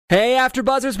Hey,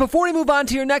 AfterBuzzers, before we move on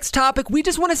to your next topic, we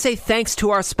just want to say thanks to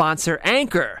our sponsor,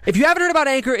 Anchor. If you haven't heard about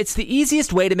Anchor, it's the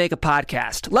easiest way to make a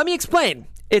podcast. Let me explain.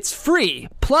 It's free.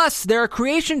 Plus, there are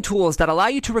creation tools that allow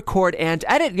you to record and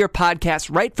edit your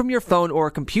podcast right from your phone or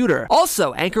computer.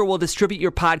 Also, Anchor will distribute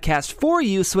your podcast for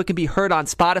you so it can be heard on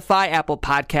Spotify, Apple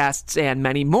Podcasts, and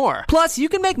many more. Plus, you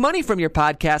can make money from your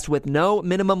podcast with no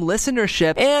minimum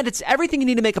listenership, and it's everything you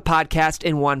need to make a podcast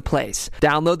in one place.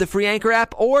 Download the free Anchor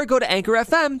app or go to Anchor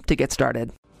FM to get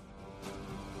started.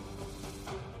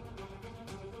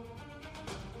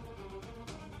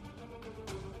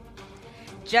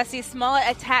 Jussie Smollett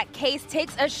attack case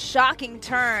takes a shocking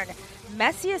turn.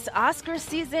 Messiest Oscar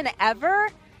season ever?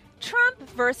 Trump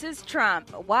versus Trump.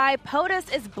 Why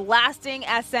POTUS is blasting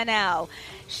SNL.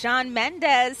 Shawn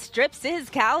Mendes strips his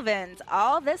Calvins.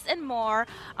 All this and more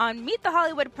on Meet the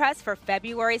Hollywood Press for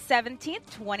February 17th,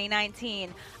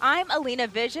 2019. I'm Alina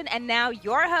Vision, and now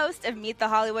your host of Meet the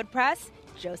Hollywood Press,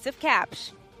 Joseph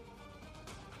Kapsch.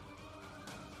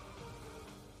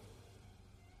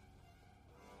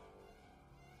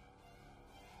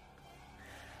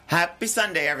 Happy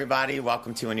Sunday, everybody.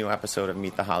 Welcome to a new episode of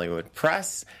Meet the Hollywood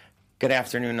Press. Good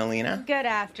afternoon, Alina. Good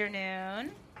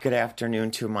afternoon. Good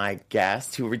afternoon to my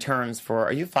guest who returns for,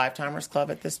 are you Five Timers Club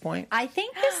at this point? I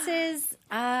think this is,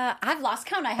 I've lost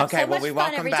count. I have so much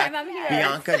fun every time I'm here.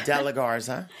 Bianca Della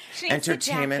Garza,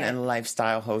 entertainment and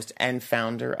lifestyle host and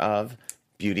founder of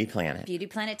Beauty Planet. Beauty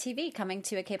Planet TV, coming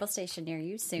to a cable station near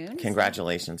you soon.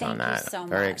 Congratulations on that. Thank you so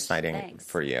Very much. exciting Thanks.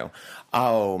 for you.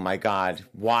 Oh my God.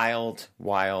 Wild.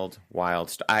 The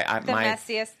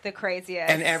messiest, the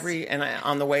craziest.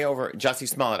 On the way over, Jussie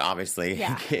Smollett, obviously,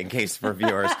 in case for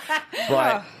viewers.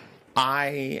 But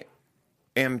I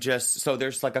am just, so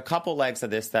there's like a couple legs of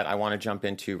this that I want to jump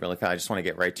into really fast. I just want to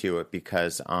get right to it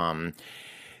because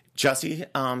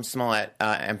Jussie Smollett,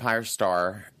 Empire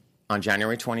Star, on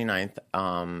January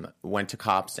 29th, went to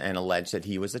cops and alleged that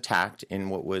he was attacked in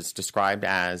what was described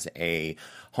as a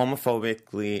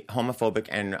homophobic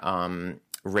and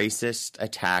racist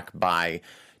attack by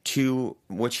two,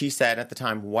 which he said at the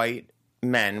time, white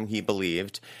men, he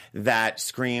believed, that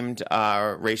screamed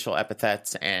racial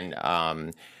epithets and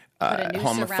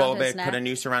homophobic, put a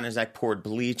noose around his neck, poured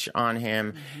bleach on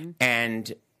him. Mm-hmm.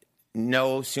 And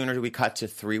no sooner do we cut to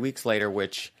 3 weeks later,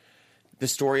 which the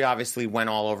story obviously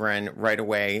went all over, and right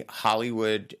away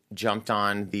Hollywood jumped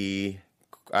on the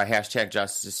hashtag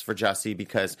Justice for Jussie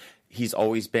because he's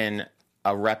always been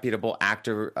a reputable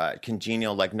actor,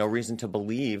 congenial, like no reason to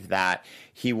believe that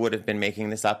he would have been making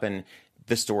this up. And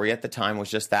the story at the time was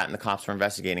just that, and the cops were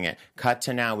investigating it. Cut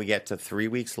to now, we get to 3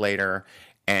 weeks later,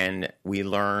 and we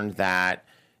learned that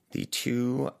the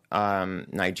two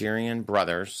Nigerian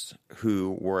brothers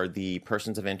who were the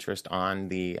persons of interest on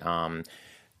the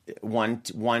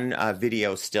one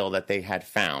video still that they had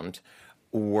found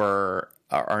are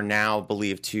now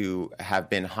believed to have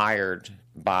been hired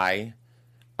by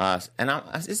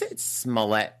is it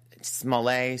Smollett?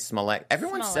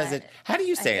 Everyone says it. How do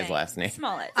you say his last name?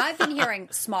 Smollett. I've been hearing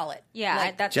Smollett.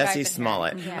 Yeah, that's what I've Jussie been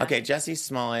Smollett. hearing. Okay, Jussie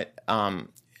Smollett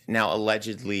now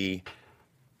allegedly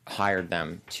hired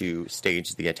them to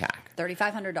stage the attack.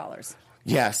 $3,500.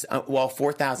 Yes, well,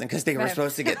 4,000 because they were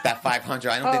supposed to get that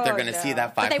 500. I don't think they're going to see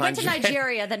that 500. But they went to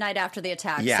Nigeria the night after the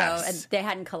attack, yes. And they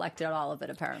hadn't collected all of it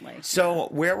apparently. So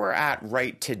where we're at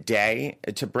right today,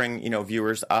 to bring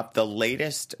viewers up, the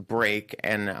latest break,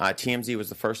 and TMZ was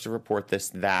the first to report this,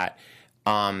 that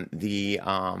the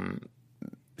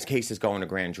case is going to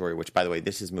grand jury. Which, by the way,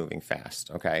 this is moving fast.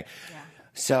 Okay, yeah.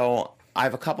 So I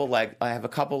have a couple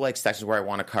sections where I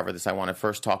want to cover this. I want to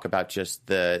first talk about just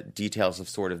the details of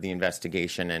sort of the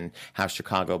investigation and how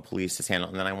Chicago police has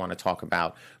handled it. And then I want to talk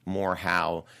about more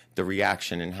how the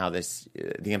reaction and how this,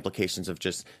 the implications of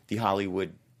just the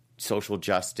Hollywood social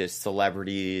justice,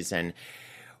 celebrities. And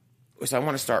so I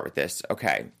want to start with this.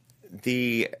 Okay.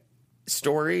 The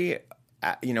story,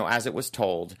 as it was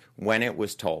told, when it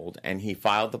was told, and he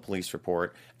filed the police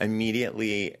report,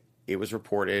 immediately it was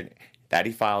reported that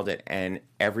he filed it, and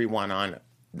everyone on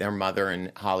their mother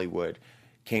in Hollywood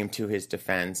came to his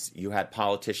defense. You had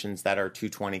politicians that are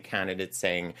 220 candidates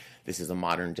saying this is a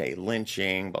modern-day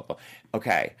lynching, blah, blah.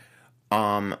 Okay.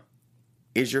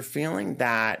 Is your feeling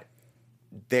that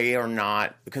they are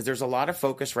not, because there's a lot of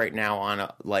focus right now on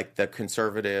the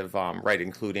conservative, right,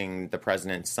 including the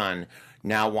president's son,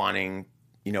 now wanting,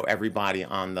 everybody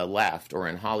on the left or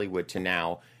in Hollywood to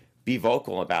now be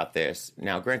vocal about this.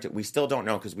 Now, granted, we still don't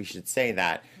know because we should say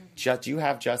that. Do you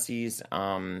have Jussie's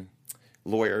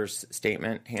lawyer's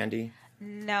statement handy?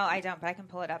 No, I don't, but I can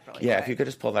pull it up really quick. Yeah, if you could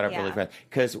just pull that up really quick.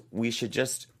 Because we should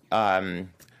just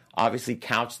obviously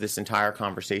couch this entire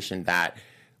conversation that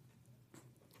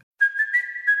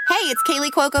it's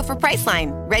Kaylee Cuoco for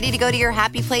Priceline. Ready to go to your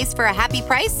happy place for a happy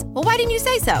price? Well, why didn't you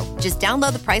say so? Just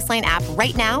download the Priceline app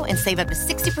right now and save up to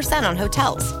 60% on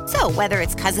hotels. So whether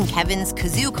it's Cousin Kevin's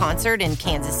Kazoo Concert in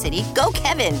Kansas City, go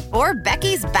Kevin, or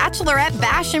Becky's Bachelorette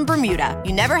Bash in Bermuda,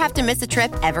 you never have to miss a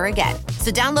trip ever again.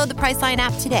 So download the Priceline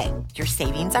app today. Your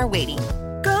savings are waiting.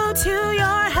 Go to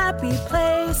your happy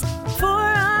place for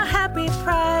a happy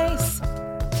price.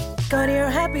 Go to your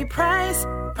happy price,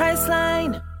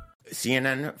 Priceline.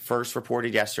 CNN first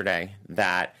reported yesterday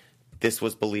that this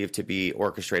was believed to be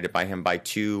orchestrated by him by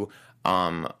two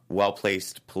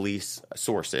well-placed police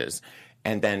sources.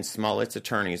 And then Smollett's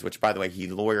attorneys, which, by the way, he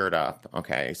lawyered up.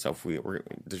 Okay, so if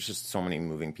there's just so many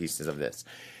moving pieces of this.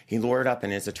 He lawyered up,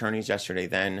 and his attorneys yesterday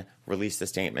then released a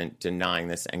statement denying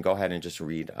this. And go ahead and just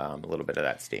read a little bit of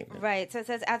that statement. Right. So it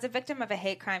says, as a victim of a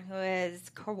hate crime who has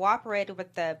cooperated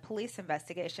with the police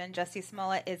investigation, Jussie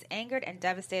Smollett is angered and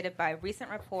devastated by recent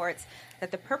reports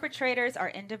that the perpetrators are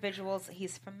individuals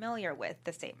he's familiar with,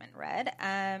 the statement read.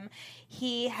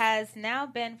 He has now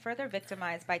been further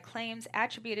victimized by claims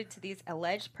attributed to these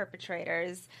alleged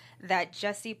perpetrators that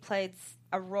Jussie played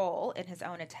a role in his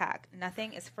own attack.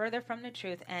 Nothing is further from the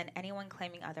truth, and anyone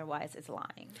claiming otherwise is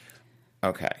lying.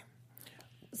 Okay.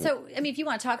 So, I mean, if you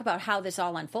want to talk about how this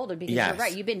all unfolded, because you're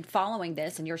right, you've been following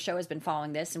this, and your show has been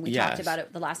following this, and we talked about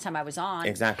it the last time I was on.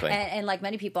 Exactly. And like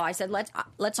many people, I said,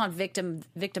 let's not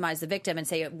victimize the victim and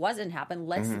say it wasn't happen.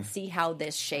 Let's see how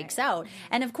this shakes out.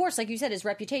 And of course, like you said, his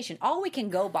reputation. All we can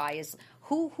go by is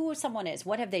who someone is,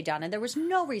 what have they done, and there was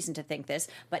no reason to think this,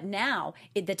 but now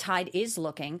the tide is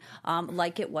looking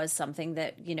like it was something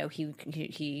that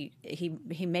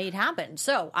he made happen.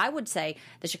 So I would say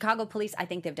the Chicago police, I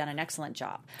think they've done an excellent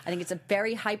job. I think it's a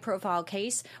very high profile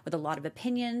case with a lot of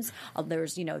opinions.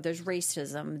 There's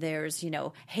racism, there's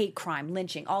hate crime,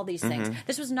 lynching, all these things.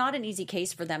 This was not an easy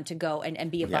case for them to go and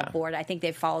be above board. I think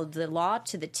they followed the law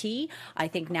to the T. I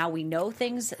think now we know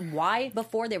things why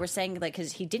before they were saying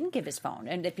because he didn't give his phone.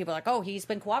 And people are like, oh, he's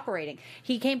been cooperating.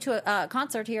 He came to a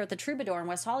concert here at the Troubadour in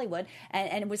West Hollywood,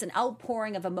 and it was an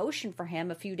outpouring of emotion for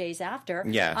him a few days after.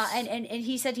 Yes. And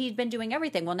he said he'd been doing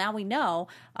everything. Well, now we know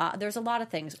there's a lot of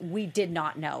things we did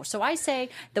not know. So I say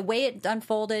the way it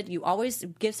unfolded, you always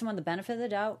give someone the benefit of the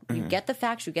doubt. You get the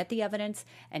facts, you get the evidence,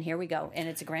 and here we go. And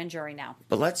it's a grand jury now.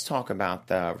 But let's talk about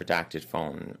the redacted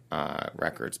phone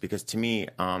records, because to me,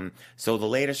 so the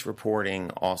latest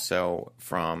reporting also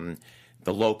from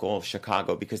the local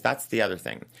Chicago, because that's the other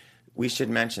thing. We should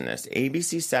mention this.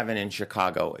 ABC7 in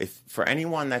Chicago, if for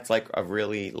anyone that's like a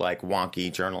really like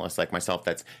wonky journalist like myself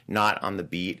that's not on the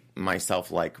beat,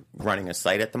 myself like running a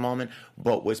site at the moment,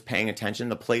 but was paying attention,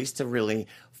 the place to really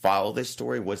follow this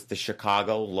story was the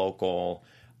Chicago local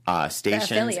stations.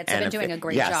 The affiliates have been doing a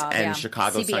great job. And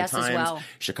Chicago CBS Sun-Times, as well.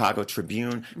 Chicago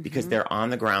Tribune, because they're on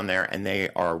the ground there and they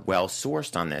are well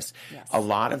sourced on this. Yes. A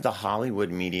lot of the Hollywood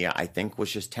media, I think,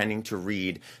 was just tending to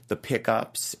read the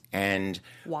pickups and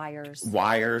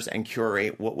wires and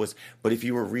curate what was. But if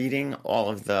you were reading all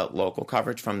of the local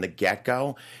coverage from the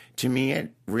get-go, to me,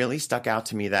 it really stuck out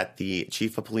to me that the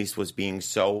chief of police was being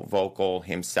so vocal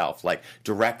himself, like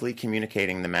directly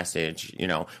communicating the message,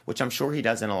 which I'm sure he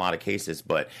does in a lot of cases.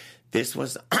 But this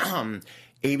was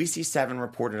ABC7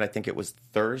 reported, I think it was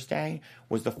Thursday,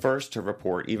 was the first to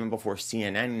report, even before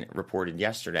CNN reported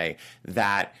yesterday,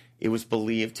 that it was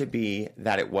believed to be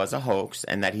that it was a hoax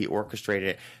and that he orchestrated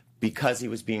it because he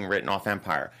was being written off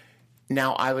Empire.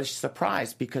 Now, I was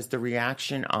surprised because the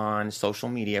reaction on social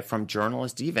media from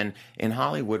journalists even in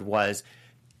Hollywood was,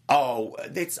 oh,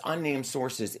 it's unnamed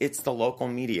sources. It's the local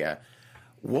media.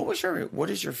 What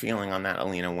is your feeling on that,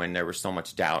 Alina, when there was so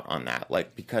much doubt on that?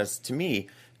 Like, because to me,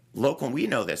 we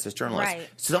know this as journalists. Right.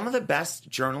 Some of the best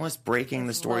journalists breaking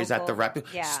the stories local, at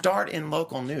the start in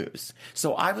local news.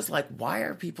 So I was like, why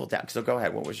are people down? So go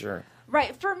ahead. What was your...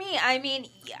 Right. For me, I mean,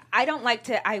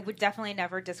 I would definitely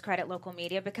never discredit local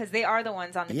media because they are the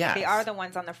ones on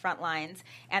the front lines,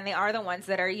 and they are the ones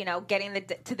that are, getting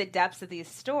to the depths of these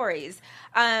stories.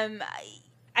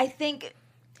 I think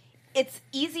it's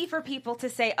easy for people to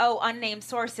say, oh, unnamed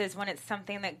sources when it's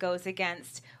something that goes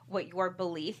against what your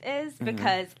belief is,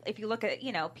 because if you look at,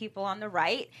 people on the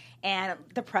right and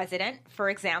the president, for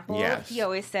example, he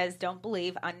always says, don't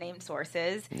believe unnamed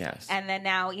sources. Yes. And then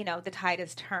now, the tide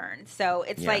has turned. So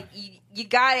it's like, you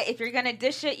gotta, if you're going to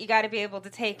dish it, you gotta be able to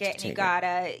take it, and you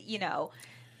gotta,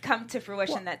 come to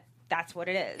fruition that's what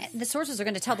it is. The sources are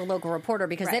going to tell the local reporter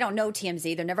because they don't know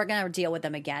TMZ. They're never going to deal with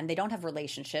them again. They don't have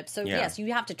relationships. So, yes,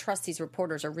 you have to trust these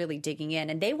reporters are really digging in.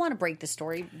 And they want to break the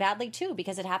story badly, too,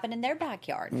 because it happened in their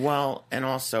backyard. Well, and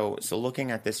also, so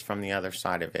looking at this from the other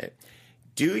side of it,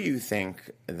 do you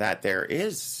think that there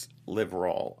is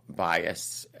liberal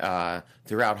bias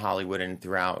throughout Hollywood and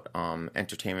throughout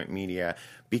entertainment media,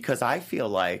 because I feel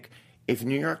like if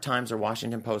New York Times or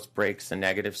Washington Post breaks a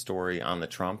negative story on the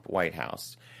Trump White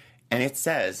House and it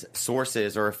says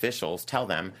sources or officials tell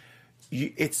them,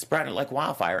 it's spread like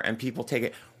wildfire and people take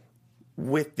it.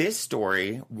 With this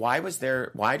story, why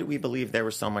do we believe there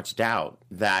was so much doubt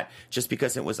that just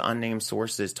because it was unnamed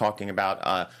sources talking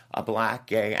about a black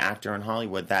gay actor in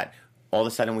Hollywood, that all of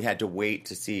a sudden we had to wait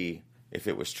to see if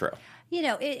it was true? You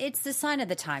know, it's the sign of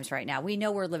the times right now. We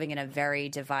know we're living in a very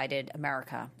divided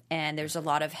America, and there's a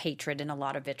lot of hatred and a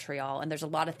lot of vitriol, and there's a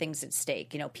lot of things at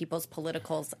stake. You know, people's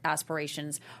political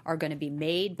aspirations are going to be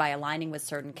made by aligning with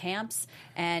certain camps,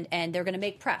 and they're going to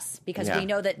make press because we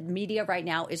know that media right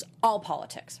now is all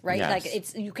politics, right?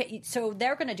 Yes. Like so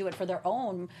they're going to do it for their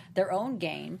own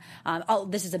gain.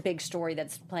 This is a big story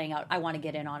that's playing out. I want to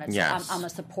get in on it. Yes. So I'm a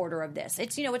supporter of this.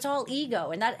 It's it's all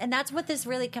ego, and that's what this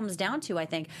really comes down to, I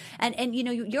think. And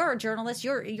you're a journalist.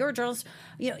 You're a journalist.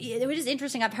 It is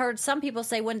interesting. I've heard some people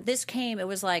say when this came, it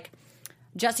was like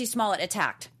Jussie Smollett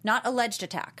attacked, not alleged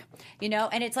attack.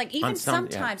 And it's like even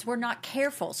sometimes we're not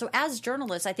careful. So as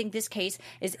journalists, I think this case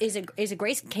is a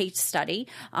great case study.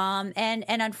 And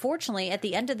unfortunately, at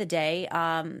the end of the day,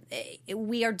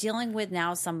 we are dealing with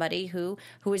now somebody who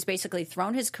has basically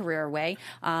thrown his career away,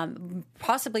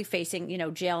 possibly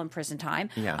facing jail and prison time,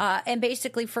 and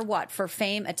basically for what? For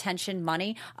fame, attention,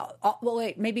 money.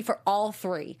 Maybe for all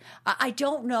three. I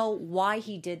don't know why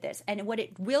he did this, and what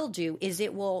it will do is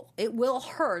it will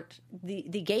hurt the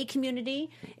gay community.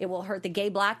 It will hurt the gay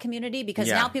black community because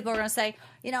now people are going to say,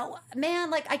 man,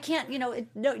 like I can't,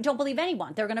 don't believe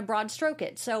anyone. They're going to broad stroke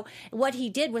it. So what he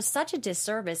did was such a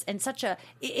disservice and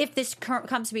if this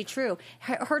comes to be true,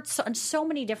 hurts on so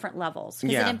many different levels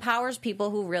because it empowers people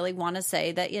who really want to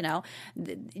say that,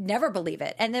 never believe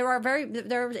it. And there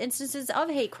are instances of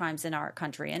hate crimes in our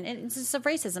country and instances of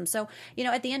racism. So,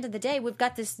 at the end of the day, we've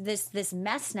got this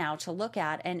mess now to look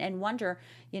at and wonder,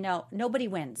 nobody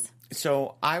wins.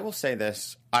 So I will say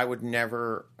this. I would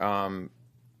never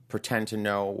pretend to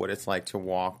know what it's like to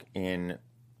walk in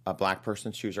a black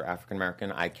person's shoes or African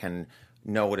American. I can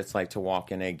know what it's like to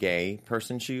walk in a gay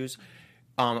person's shoes.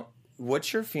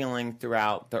 What's your feeling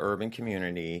throughout the urban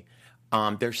community?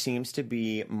 There seems to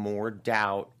be more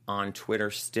doubt on Twitter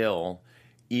still,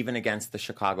 even against the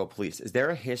Chicago police. Is there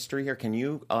a history here? Can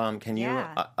you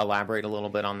elaborate a little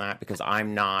bit on that? Because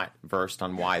I'm not versed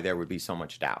on why there would be so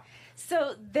much doubt.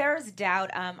 So there's doubt,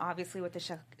 obviously, with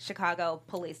the Chicago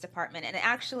Police Department. And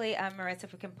actually, Marissa,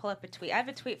 if we can pull up a tweet. I have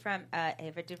a tweet from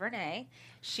Ava DuVernay.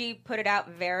 She put it out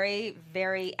very,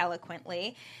 very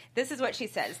eloquently. This is what she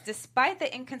says. Despite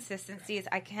the inconsistencies,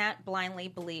 I can't blindly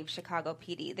believe Chicago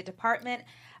PD. The department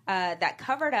that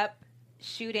covered up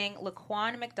shooting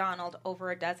Laquan McDonald over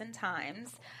a dozen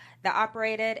times, that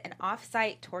operated an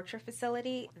off-site torture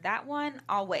facility, that one,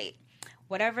 I'll wait.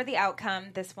 Whatever the outcome,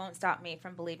 this won't stop me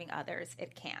from believing others.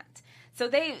 It can't. So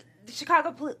the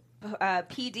Chicago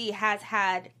PD has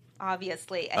had,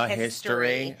 obviously, a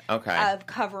history of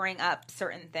covering up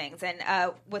certain things. And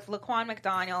with Laquan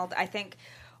McDonald, I think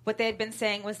what they had been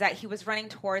saying was that he was running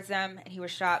towards them, and he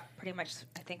was shot pretty much,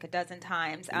 I think, a dozen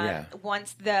times.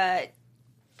 Once the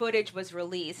footage was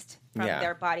released from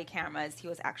their body cameras, he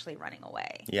was actually running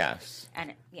away. Yes.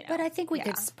 And but I think we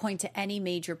could point to any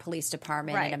major police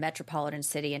department in a metropolitan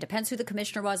city. It depends who the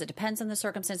commissioner was. It depends on the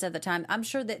circumstance at the time. I'm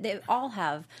sure that they all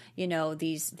have,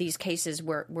 these cases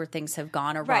where things have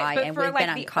gone awry and we've been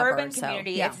uncovered. For the urban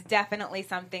community, it's definitely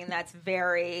something that's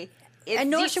very...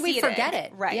 and nor should we forget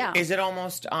it. Right. Yeah. Is it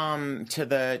almost to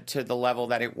the level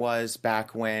that it was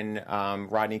back when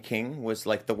Rodney King was,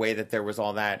 like, the way that there was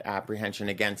all that apprehension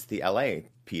against the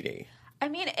LAPD? I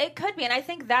mean, it could be, and I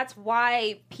think that's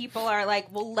why people are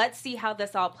like, well, let's see how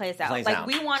this all plays out.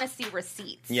 We want to see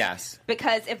receipts. Yes.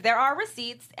 Because if there are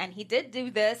receipts and he did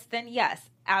do this, then yes,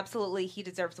 absolutely he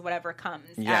deserves whatever comes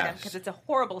at him because it's a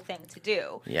horrible thing to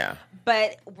do. Yeah.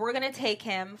 But we're going to take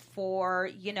him for,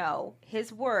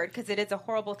 his word because it is a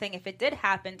horrible thing. If it did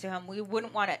happen to him, we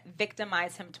wouldn't want to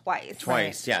victimize him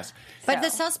twice. Yes. But the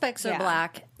suspects are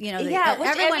black.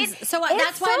 Everyone's... that's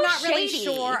why I'm not really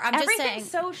sure. I'm just saying.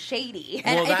 Everything's so shady.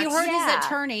 And if you heard his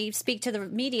attorney speak to the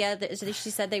media, she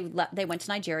said they went to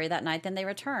Nigeria that night, then they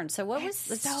returned. So what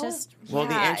was... Well,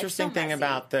 the interesting thing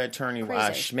about the attorney,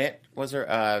 Schmidt was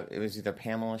her... it was either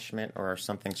Pamela Schmidt or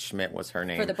something Schmidt was her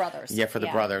name. For the brothers. Yeah, for the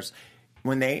brothers.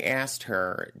 When they asked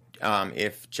her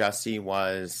if Jussie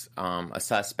was a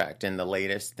suspect in the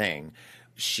latest thing,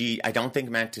 I don't think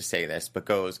meant to say this, but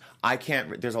goes,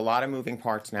 there's a lot of moving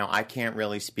parts now. I can't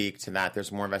really speak to that.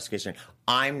 There's more investigation.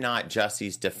 I'm not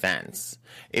Jussie's defense.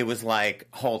 It was like,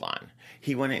 hold on.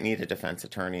 He wouldn't need a defense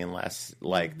attorney unless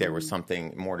like there was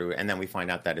something more to it. And then we find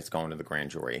out that it's going to the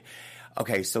grand jury.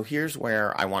 Okay, so here's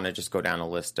where I want to just go down a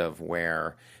list of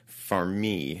where, for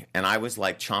me, and I was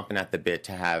like chomping at the bit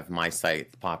to have my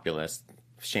site, The Populist,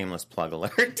 shameless plug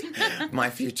alert, my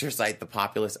future site, The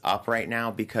Populist, up right now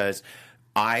because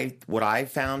what I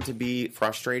found to be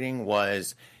frustrating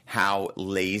was how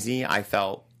lazy I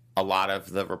felt a lot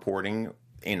of the reporting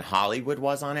in Hollywood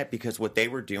was on it, because what they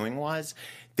were doing was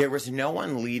there was no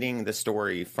one leading the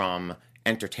story from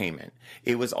entertainment.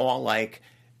 It was all like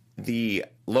the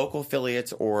local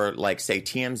affiliates or like say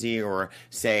TMZ or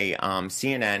say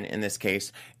CNN in this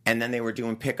case, and then they were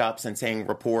doing pickups and saying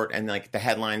report, and like the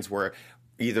headlines were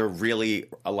either really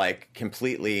like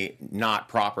completely not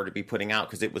proper to be putting out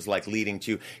because it was like leading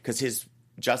to, because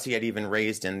Jussie had even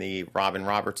raised in the Robin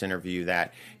Roberts interview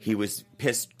that he was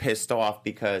pissed off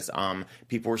because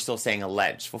people were still saying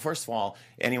alleged. Well, first of all,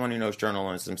 anyone who knows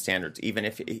journalism standards, even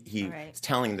if he's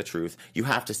telling the truth, you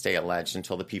have to stay alleged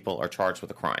until the people are charged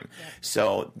with a crime. Yeah.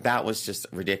 So that was just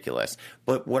ridiculous.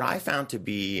 But what I found to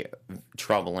be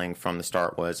troubling from the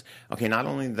start was, okay, not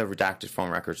only the redacted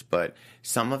phone records, but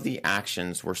some of the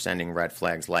actions were sending red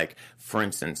flags. Like, for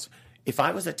instance, if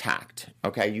I was attacked,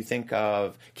 okay, you think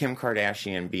of Kim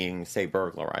Kardashian being, say,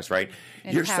 burglarized, right?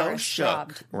 You're so shook,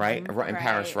 robbed. Right? Mm-hmm. In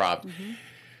Paris robbed. Mm-hmm.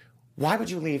 Why would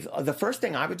you leave? The first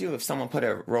thing I would do if someone put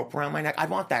a rope around my neck,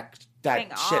 I'd want that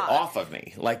shit off of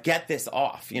me. Like, get this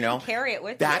off, you know? Carry it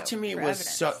with you. That to me was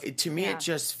so, to me, it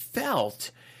just felt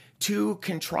too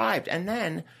contrived. And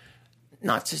then,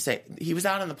 not to say, he was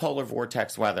out in the polar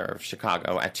vortex weather of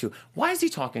Chicago at 2. Why is he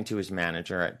talking to his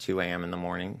manager at 2 a.m. in the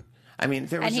morning? I mean,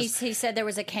 there was he said there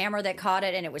was a camera that caught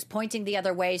it and it was pointing the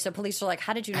other way. So police were like,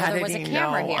 "How did you know there was a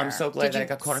camera here?" I'm so glad that I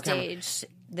got caught on camera.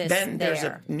 Then there's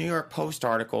a New York Post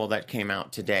article that came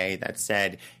out today that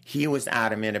said he was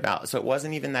adamant about. So it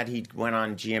wasn't even that he went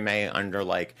on GMA under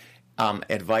like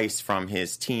advice from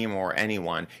his team or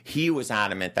anyone. He was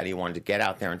adamant that he wanted to get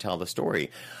out there and tell the story.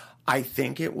 I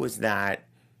think it was that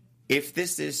if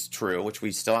this is true, which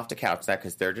we still have to couch that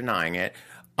because they're denying it.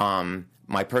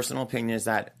 My personal opinion is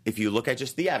that if you look at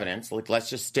just the evidence, like let's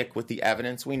just stick with the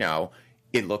evidence we know,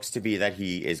 it looks to be that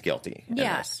he is guilty.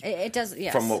 Yes, it does.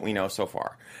 Yes. From what we know so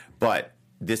far. But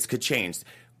this could change.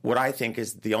 What I think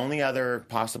is the only other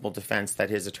possible defense that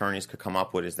his attorneys could come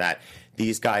up with is that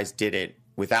these guys did it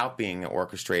without being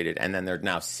orchestrated, and then they're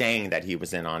now saying that he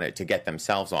was in on it to get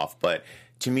themselves off. But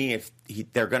to me, if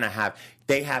they're going to have,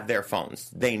 they have their phones.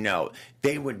 They know.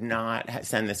 They would not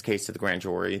send this case to the grand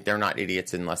jury. They're not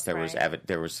idiots unless there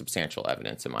was substantial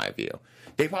evidence, in my view.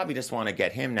 They probably just want to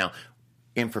get him now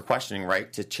in for questioning,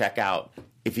 right, to check out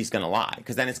if he's going to lie.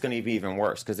 Because then it's going to be even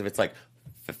worse. Because if it's like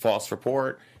false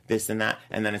report, this and that,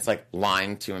 and then it's like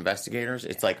lying to investigators,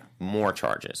 it's like more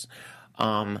charges.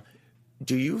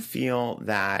 Do you feel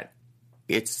that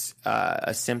it's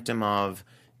a symptom of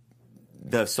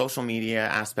the social media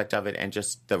aspect of it and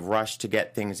just the rush to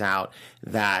get things out,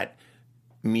 that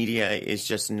media is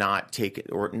just not taking,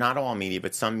 or not all media,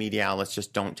 but some media outlets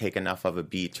just don't take enough of a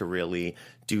beat to really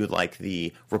do like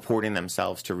the reporting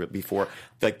themselves before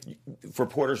the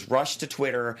reporters rush to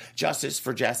Twitter, justice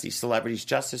for Jussie, celebrities,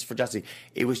 justice for Jussie.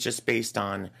 It was just based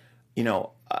on, you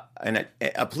know,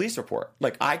 a police report.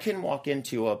 Like I can walk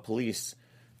into a police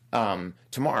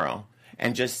tomorrow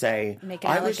and just say,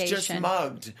 I was just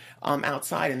mugged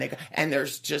outside, and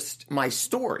there's just my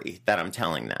story that I'm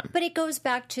telling them. But it goes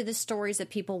back to the stories that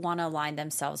people want to align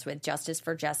themselves with. Justice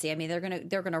for Jussie. I mean,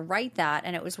 they're gonna write that,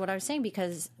 and it was what I was saying,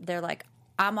 because they're like,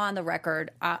 I'm on the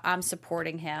record, I'm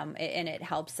supporting him, and it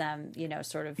helps them, you know,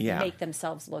 sort of make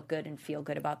themselves look good and feel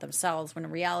good about themselves. When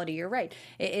in reality, you're right.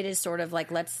 It is sort of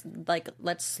like let's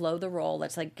slow the roll.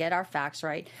 Let's like get our facts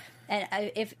right.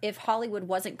 And if Hollywood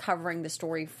wasn't covering the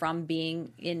story from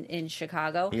being in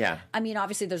Chicago, I mean,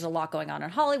 obviously there's a lot going on in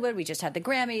Hollywood. We just had the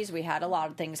Grammys. We had a lot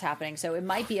of things happening. So it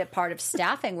might be a part of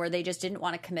staffing where they just didn't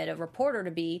want to commit a reporter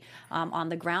to be on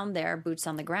the ground there, boots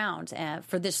on the ground,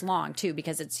 for this long, too,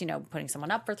 because it's, you know, putting someone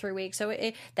up for 3 weeks. So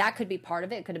that could be part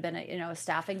of it. It could have been a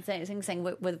staffing thing saying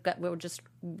we're just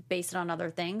based it on other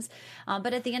things.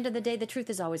 But at the end of the day, the truth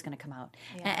is always going to come out.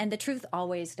 Yeah. And the truth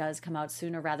always does come out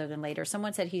sooner rather than later.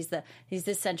 Someone said he's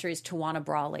this century's Tawana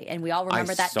Brawley, and we all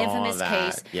remember that infamous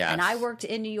case. Yes. And I worked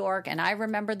in New York, and I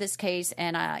remember this case,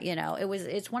 and you know,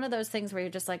 it's one of those things where you're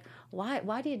just like,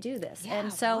 why do you do this? Yeah,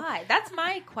 and so why? That's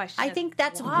my question. I think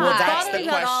that's why. Well, that's the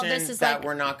question all this is that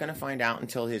we're not going to find out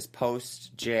until his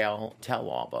post-jail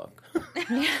tell-all book.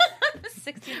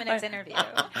 60 Minutes interview.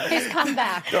 His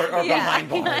comeback. or behind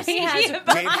bars. He has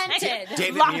repented.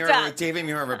 David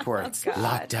Muir reports.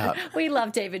 Locked up. We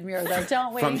love David Muir, though,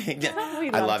 don't we?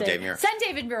 I love David Muir. Send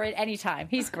David Muir at any time.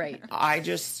 He's great. I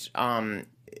just,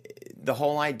 the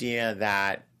whole idea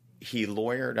that he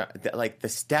lawyered, like the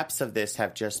steps of this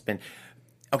have just been.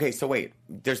 Okay, so wait,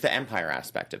 there's the Empire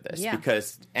aspect of this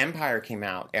because Empire came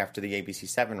out after the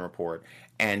ABC7 report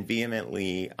and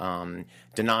vehemently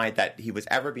denied that he was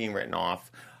ever being written off.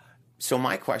 So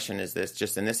my question is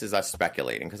this, and this is us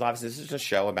speculating, because obviously this is a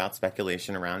show about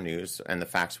speculation around news and the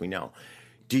facts we know.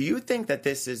 Do you think that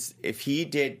this is, if he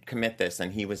did commit this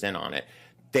and he was in on it,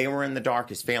 they were in the dark,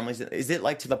 his family's, is it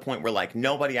like to the point where like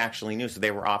nobody actually knew, so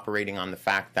they were operating on the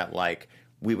fact that like,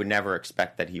 we would never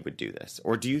expect that he would do this?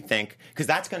 Or do you think, because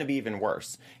that's going to be even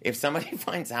worse, if somebody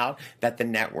finds out that the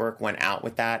network went out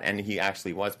with that and he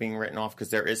actually was being written off, because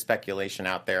there is speculation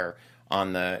out there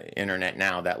on the internet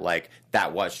now that like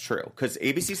that was true, because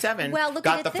ABC7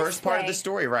 got the first part of the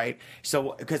story right.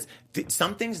 So because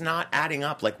something's not adding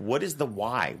up. Like, what is the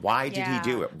why? Why did he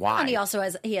do it? Why? And he also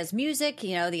has music.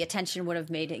 You know, the attention would have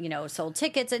made it. Sold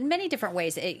tickets in many different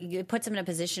ways. It puts him in a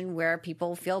position where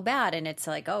people feel bad, and it's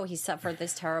like, oh, he suffered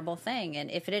this terrible thing. And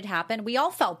if it had happened, we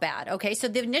all felt bad. Okay, so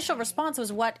the initial response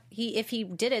was if he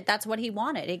did it, that's what he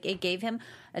wanted. It gave him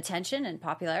attention and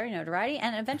popularity, notoriety,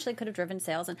 and eventually could have driven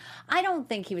sales. And I don't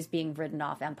think he was being ridden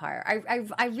off Empire.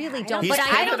 I really don't. He's but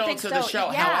I don't think to so. The show,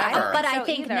 however. But I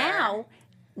think now,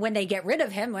 when they get rid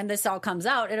of him, when this all comes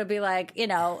out, it'll be like,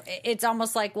 it's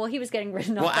almost like, well, he was getting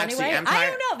ridden off anyway. I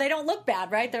don't know. They don't look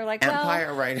bad, right? They're like,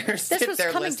 Empire writers this sit was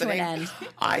there coming listening. to an end.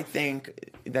 I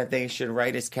think that they should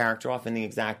write his character off in the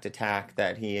exact attack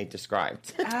that he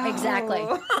described. Exactly.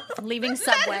 Leaving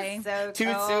Subway. So Too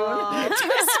cool.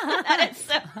 soon? That is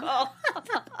so cool.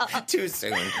 Too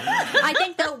soon. I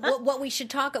think, though, what we should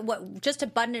talk, just to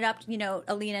button it up,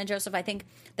 Alina and Joseph, I think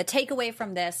the takeaway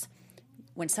from this,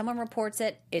 when someone reports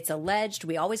it, it's alleged.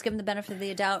 We always give them the benefit of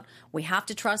the doubt. We have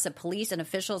to trust that police and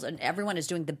officials and everyone is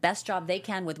doing the best job they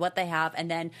can with what they have.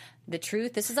 And then the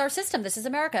truth, this is our system, this is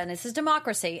America, and this is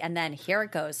democracy. And then here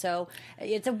it goes. So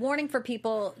it's a warning for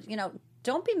people,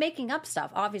 don't be making up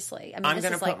stuff, obviously. I mean, I'm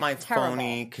going to put my terrible.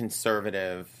 phony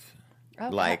conservative,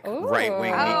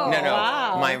 right-wing,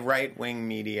 wow. my right-wing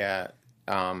media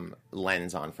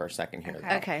lens on for a second here.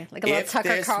 Okay. Like a little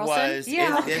Tucker Carlson?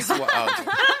 If this was,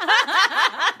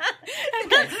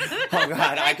 oh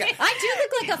God, I do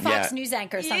look like a Fox News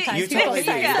anchor sometimes. You totally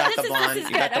do. You got the blonde.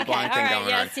 You got the blonde thing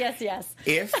going on. Yes.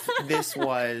 If this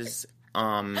was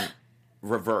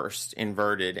reversed,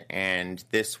 inverted, and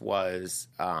this was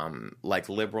like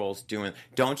liberals doing,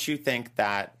 don't you think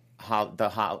that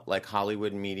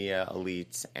Hollywood media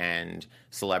elites and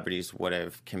celebrities would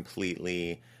have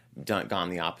completely gone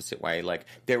the opposite way? Like,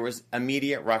 there was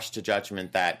immediate rush to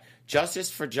judgment that justice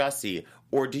for Jussie,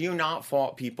 or do you not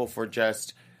fault people for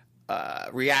just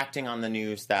reacting on the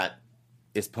news that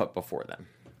is put before them?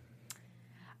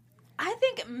 I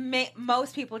think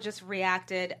most people just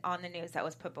reacted on the news that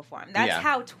was put before them. That's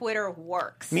how Twitter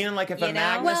works. Meaning, like, if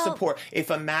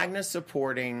a Magna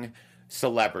supporting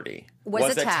celebrity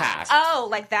was attacked. Oh,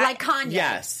 like that? Like Kanye.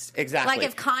 Yes, exactly. Like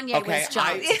if Kanye was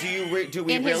jumped. Do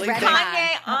we really think Kanye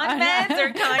on meds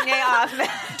or Kanye off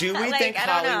meds? Do we think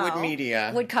Hollywood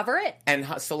media would cover it? And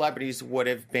celebrities would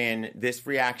have been this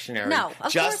reactionary? No,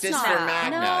 of justice course not. for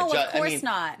Magna. No, of course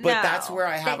not. But No. that's where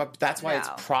I have that's why it's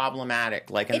problematic.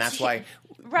 Like, and that's why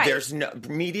Right. There's no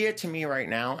media to me right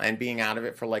now, and being out of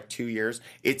it for like 2 years,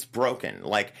 it's broken.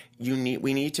 Like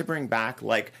we need to bring back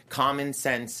like common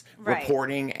sense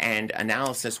reporting and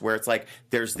analysis, where it's like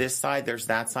there's this side, there's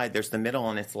that side, there's the middle,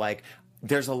 and it's like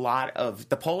there's a lot of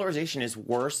the polarization is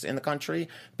worse in the country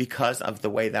because of the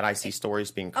way that I see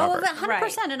stories being covered. Oh,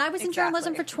 100%. And I was in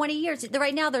journalism for 20 years.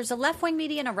 Right now, there's a left-wing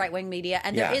media and a right-wing media,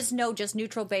 and there is no just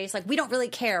neutral base. Like, we don't really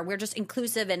care. We're just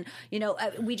inclusive, and,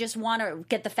 we just want to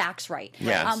get the facts right.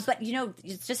 Yes. But,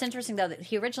 it's just interesting, though, that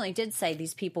he originally did say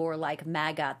these people were like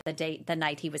MAGA the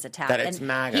night he was attacked. That it's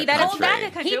MAGA He country. Pulled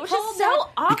MAGA country, which is so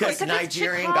awkward. Because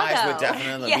Nigerian guys would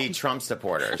definitely be Trump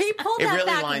supporters. He pulled it that really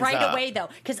back lines right up. away, though,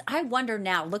 because I wonder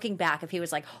now, looking back, if he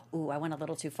was like, ooh, I went a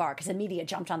little too far, because the media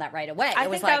jumped on that right away. I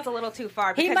think that was a little too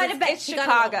far, because he might have been, it's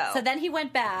Chicago. So then he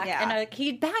went back, and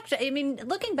he backed. I mean,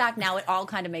 looking back now, it all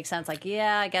kind of makes sense. Like,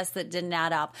 I guess that didn't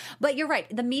add up. But you're right.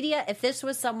 The media, if this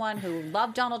was someone who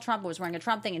loved Donald Trump, who was wearing a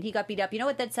Trump thing, and he got beat up, you know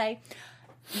what they'd say?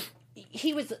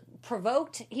 He was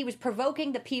provoked. He was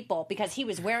provoking the people because he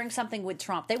was wearing something with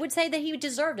Trump. They would say that he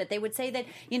deserved it. They would say that,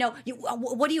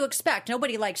 what do you expect?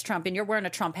 Nobody likes Trump, and you're wearing a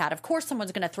Trump hat. Of course,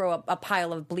 someone's going to throw a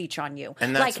pile of bleach on you.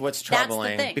 And that's what's troubling.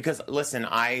 That's the thing. Because listen,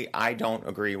 I don't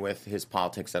agree with his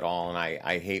politics at all, and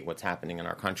I hate what's happening in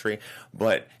our country.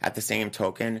 But at the same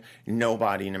token,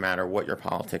 nobody, no matter what your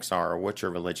politics are, or what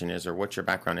your religion is, or what your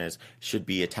background is, should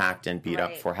be attacked and beat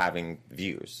up for having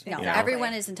views. No,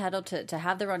 everyone is entitled to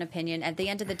have their own opinion. At the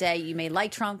end of the day, you may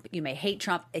like Trump, you may hate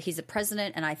Trump. He's a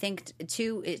president, and I think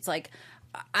too, it's like,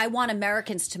 I want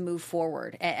Americans to move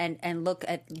forward and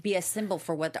be a symbol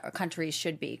for what our country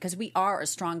should be, because we are a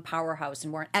strong powerhouse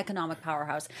and we're an economic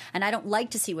powerhouse. And I don't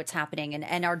like to see what's happening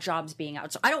and our jobs being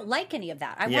out. So I don't like any of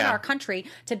that. I want our country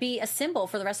to be a symbol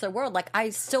for the rest of the world. Like,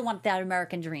 I still want that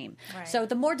American dream. Right. So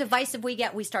the more divisive we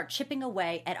get, we start chipping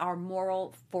away at our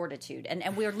moral fortitude.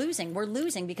 And we're losing. We're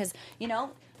losing because,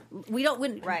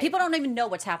 people don't even know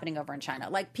what's happening over in China.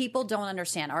 Like, people don't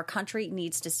understand. Our country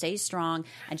needs to stay strong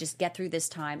and just get through this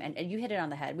time. And you hit it on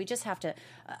the head. We just have to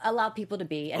allow people to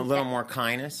be. And, a little more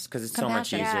kindness, because it's so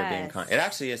much easier being kind. It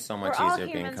actually is so much easier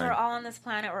being kind. We're all on this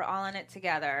planet. We're all in it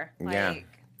together. Yeah.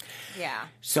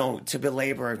 So, to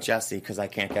belabor Jesse, because I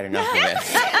can't get enough of it.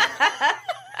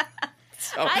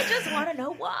 I just want to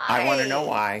know why. I want to know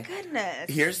why. Goodness.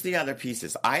 Here's the other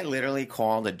pieces. I literally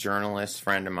called a journalist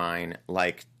friend of mine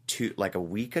like a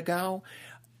week ago.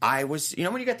 I was,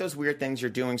 when you get those weird things,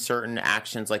 you're doing certain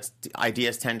actions, like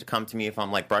ideas tend to come to me if I'm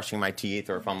like brushing my teeth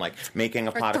or if I'm like making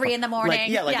a pot 3 in the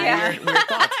morning. Weird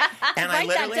thoughts. And I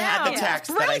literally had the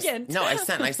text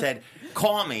that I said,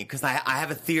 call me because I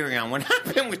have a theory on what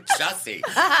happened with Jussie.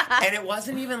 And it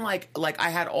wasn't even like I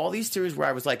had all these theories where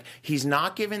I was like, he's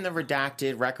not giving the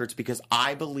redacted records because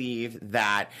I believe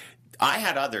that. I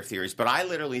had other theories, but I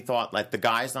literally thought like the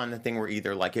guys on the thing were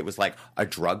either like it was like a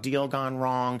drug deal gone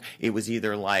wrong. It was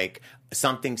either like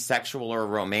something sexual or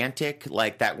romantic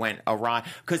like that went awry.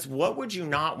 Because what would you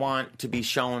not want to be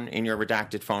shown in your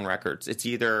redacted phone records? It's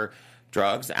either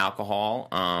drugs, alcohol,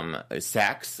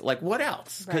 sex. Like, what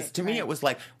else? Because to me it was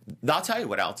like, I'll tell you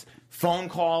what else. Phone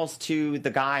calls to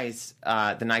the guys,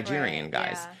 the Nigerian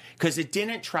guys. Yeah. Because it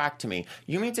didn't track to me.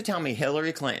 You mean to tell me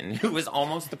Hillary Clinton, who was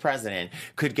almost the president,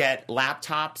 could get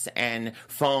laptops and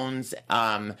phones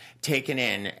taken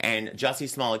in, and Jussie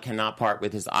Smollett cannot part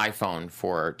with his iPhone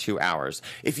for 2 hours?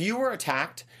 If you were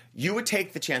attacked, you would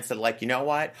take the chance that, like, you know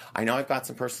what? I know I've got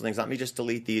some personal things. Let me just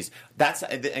delete these. That's,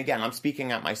 again, I'm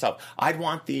speaking at myself. I'd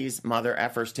want these mother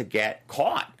effers to get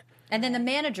caught. And then the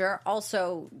manager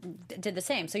also did the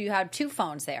same. So you had 2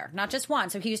 phones there, not just one.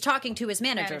 So he was talking to his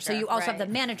manager. So you also have the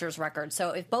manager's record.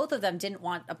 So if both of them didn't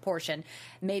want a portion,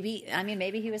 maybe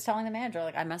he was telling the manager,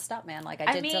 like, I messed up, man. Like,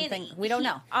 I did something. We don't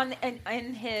know.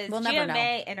 In his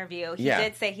GMA interview, he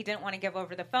did say he didn't want to give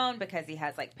over the phone because he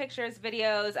has, like, pictures,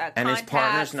 videos, and his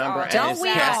partner's number. Don't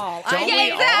we all? Don't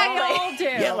we all do?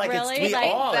 Yeah, like, really? we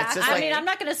all. It's just like, I'm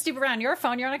not going to stoop around your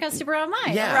phone. You're not going to stoop around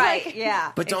mine. Yeah. Right,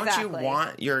 yeah. But don't you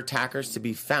want your attackers to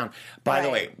be found? By the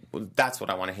way, that's what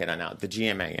I want to hit on now. The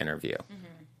GMA interview. Mm-hmm.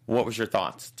 What was your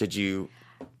thoughts? Did you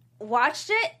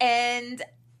watched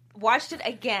it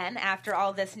again after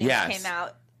all this news came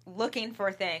out, looking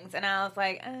for things, and I was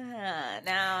like,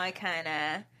 now I kind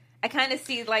of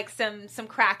see like some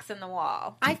cracks in the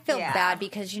wall. I feel bad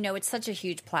because it's such a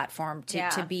huge platform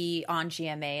to be on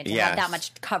GMA and to have that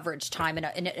much coverage time in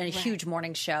a huge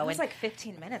morning show. It was like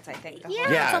 15 minutes, I think.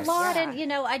 It's a lot,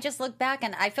 and I just look back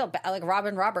and I feel bad. Like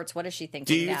Robin Roberts, what is she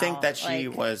thinking? Do you think that she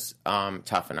was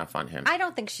tough enough on him? I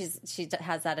don't think she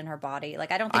has that in her body.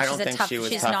 Like I don't think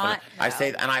she's tough. Not. I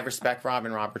say, and I respect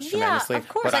Robin Roberts tremendously. Of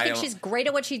course, I think she's great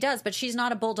at what she does, but she's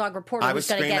not a bulldog reporter who's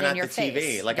going to get in your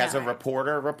face. TV, like as a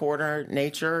reporter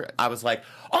nature, I was like,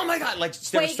 oh my god, like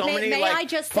there were so many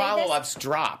follow-ups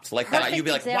dropped like that. You'd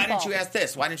be like, why didn't you ask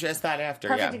this? Why didn't you ask that after?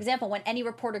 Perfect example, when any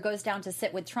reporter goes down to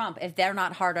sit with Trump, if they're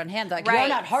not hard on him, they're like, you're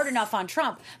not hard enough on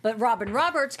Trump. But Robin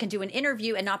Roberts can do an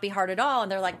interview and not be hard at all,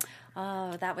 and they're like,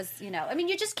 oh, that was, I mean,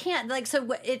 you just can't, like,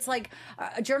 so it's like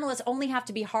journalists only have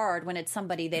to be hard when it's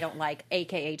somebody they don't like,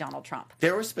 a.k.a. Donald Trump.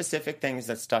 There were specific things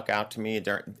that stuck out to me.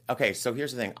 Okay, so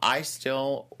here's the thing. I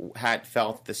still had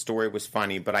felt the story was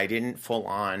funny, but I didn't full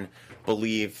on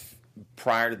believe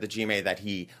prior to the GMA that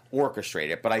he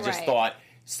orchestrated it. But I just thought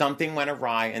something went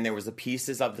awry, and there was the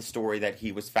pieces of the story that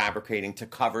he was fabricating to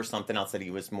cover something else that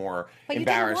he was more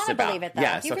embarrassed about. Believe it, though.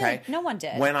 Yes, okay. Really, no one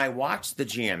did. When I watched the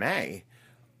GMA,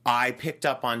 I picked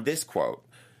up on this quote.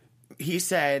 He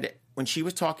said, when she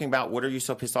was talking about what are you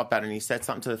so pissed off about, and he said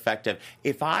something to the effect of,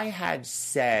 if I had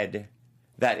said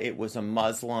that it was a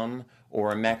Muslim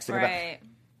or a Mexican,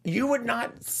 you would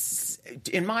not,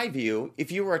 in my view,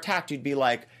 if you were attacked, you'd be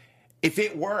like, If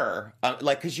it were,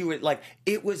 because you would,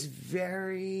 it was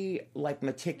very,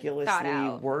 meticulously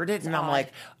worded. And I'm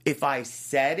like, if I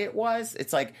said it was,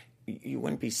 it's like, you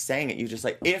wouldn't be saying it. You just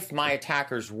if my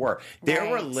attackers were. There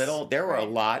were a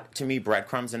lot, to me,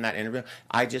 breadcrumbs in that interview.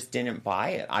 I just didn't buy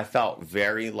it. I felt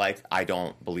very I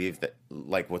don't believe that,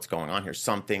 what's going on here.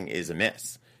 Something is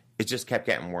amiss. It just kept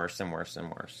getting worse and worse and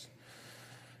worse.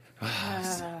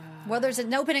 Well, there's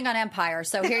an opening on Empire,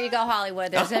 so here you go,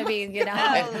 Hollywood. There's going to be,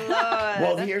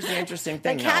 Well, here's the interesting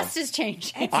thing. The cast is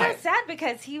changing. It's so sad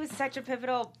because he was such a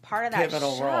pivotal part of that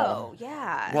show. Role.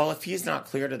 Yeah. Well, if he's not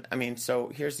clear to, so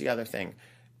here's the other thing.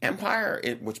 Empire,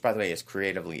 which by the way is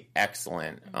creatively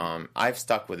excellent. I've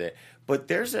stuck with it, but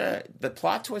the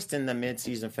plot twist in the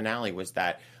mid-season finale was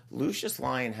that Lucius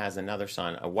Lyon has another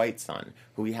son, a white son,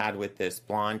 who he had with this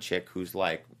blonde chick who's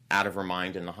out of her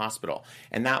mind in the hospital.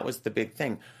 And that was the big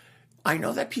thing. I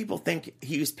know that people think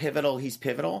he's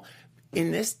pivotal.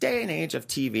 In this day and age of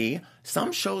TV,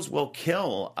 some shows will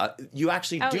kill. You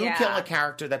actually kill a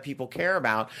character that people care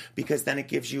about because then it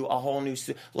gives you a whole new...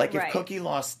 if Cookie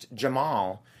lost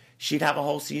Jamal... She'd have a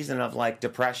whole season of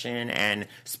depression and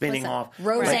spinning off.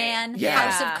 Roseanne,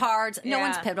 House of Cards. No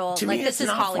one's pivotal. To me, this it's is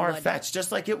not Hollywood. far-fetched.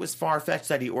 Just like it was far-fetched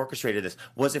that he orchestrated this.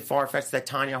 Was it far-fetched that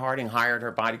Tanya Harding hired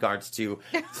her bodyguards to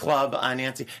club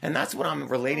Nancy? And that's what I'm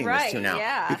relating this to now.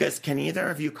 Yeah. Because can either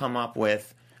of you come up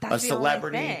with a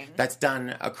celebrity that's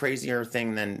done a crazier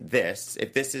thing than this?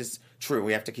 If this is true,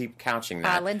 we have to keep couching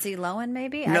that. Lindsay Lohan,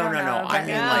 maybe? No. I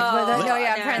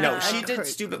mean, she did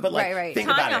stupid, but think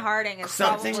Tanya about it. Harding is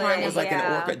something probably, where it was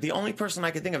an orca. The only person I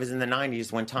could think of is in the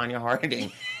 90s when Tanya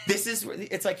Harding.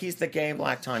 It's like he's the gay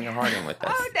black Tanya Harding with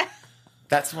this. Oh, no.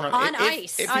 That's what I'm on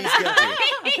ice. If he's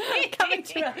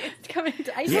guilty. coming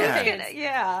to ice.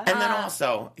 Yeah. And then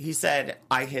also he said,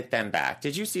 "I hit them back."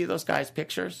 Did you see those guys'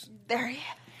 pictures? There.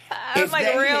 If they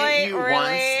hit you really?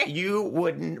 once, you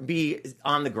wouldn't be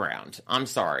on the ground. I'm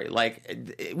sorry.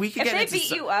 We could get if they beat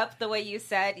you up the way you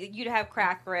said, you'd have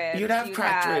cracked ribs. You'd have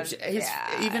cracked ribs.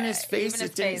 Even his face,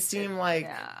 it didn't seem like...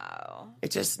 No.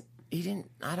 It just... He didn't...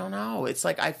 I don't know. It's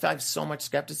I have so much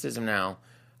skepticism now.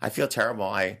 I feel terrible.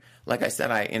 Like I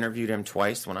said, I interviewed him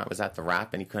twice when I was at the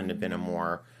Wrap, and he couldn't have been a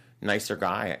more nicer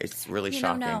guy. It's really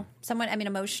shocking. No. Someone,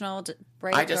 emotional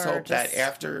break. I just hope that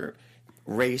after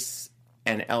race...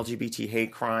 and LGBT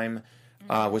hate crime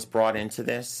was brought into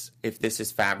this, if this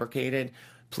is fabricated,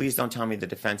 please don't tell me the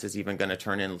defense is even going to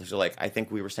turn into, I think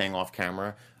we were saying off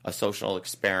camera, a social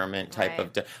experiment type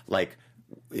of,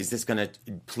 is this going to,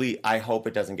 please, I hope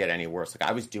it doesn't get any worse.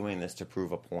 I was doing this to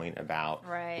prove a point about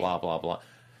blah, blah, blah.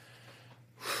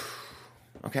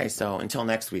 Okay, so until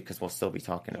next week, because we'll still be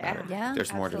talking about it. Yeah,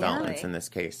 there's more developments in this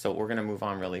case. So we're going to move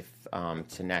on really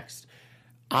to next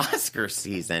Oscar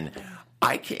season.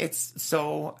 It's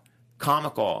so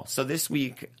comical. So this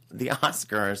week, the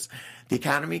Oscars, the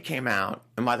Academy came out,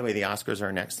 and by the way, the Oscars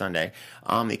are next Sunday.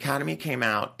 The Academy came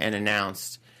out and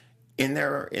announced in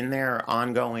their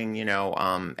ongoing,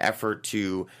 effort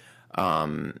to,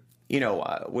 what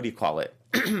do you call it?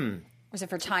 Was it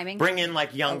for timing? Bring in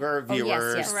younger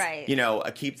viewers, yes. Right.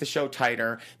 Keep the show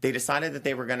tighter. They decided that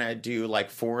they were going to do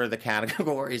 4 of the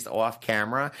categories off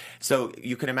camera. So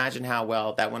you can imagine how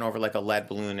well that went over like a lead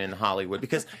balloon in Hollywood.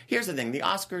 Because here's the thing, the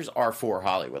Oscars are for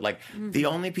Hollywood. The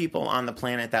only people on the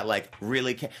planet that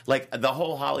really can, the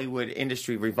whole Hollywood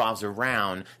industry revolves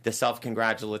around the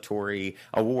self-congratulatory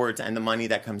awards and the money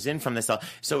that comes in from this.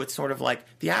 So it's sort of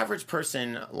the average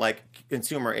person,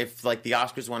 consumer, if the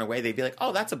Oscars went away, they'd be like,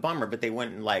 oh, that's a bummer, but they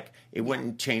wouldn't it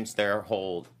wouldn't change their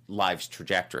whole life's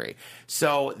trajectory.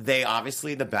 So the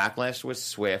backlash was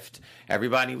swift.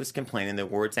 Everybody was complaining. The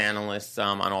awards analysts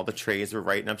on all the trays were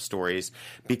writing up stories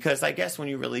because I guess when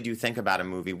you really do think about a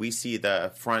movie, we see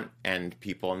the front end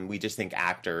people and we just think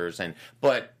actors,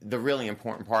 but the really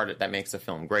important part that makes a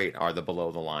film great are the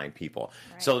below the line people.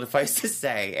 Right. So suffice to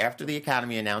say, after the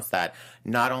Academy announced that,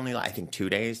 not only I think 3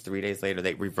 days later,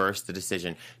 they reversed the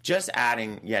decision, just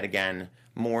adding yet again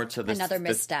more to another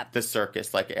misstep. The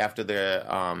circus, after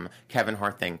the Kevin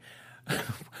Hart thing.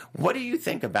 What do you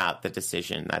think about the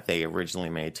decision that they originally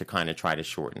made to kind of try to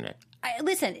shorten it?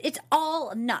 Listen, it's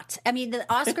all nuts. I mean, the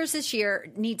Oscars this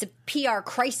year needs a PR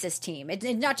crisis team. It's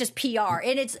not just PR.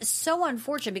 And it's so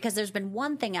unfortunate because there's been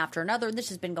one thing after another. This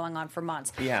has been going on for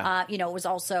months. Yeah. It was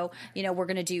also,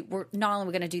 we're not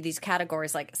only going to do these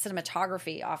categories like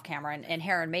cinematography off camera and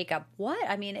hair and makeup. What?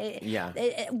 I mean,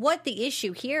 what the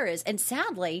issue here is, and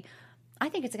sadly, I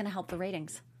think it's going to help the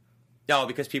ratings. No,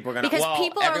 because people are going to. Because well,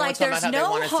 people are like, there's no they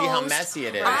want to see how host. messy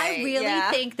it is. I really Yeah.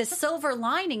 think the silver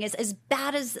lining is, as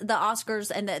bad as the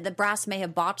Oscars and the brass may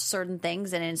have botched certain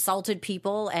things and insulted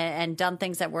people and done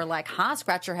things that were like,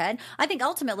 scratch your head. I think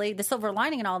ultimately the silver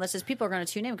lining in all this is people are going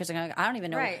to tune in because they're going, I don't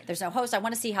even know. Right. There's no host. I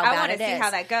want to see how I bad want it to see is.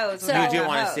 how that goes. So- You do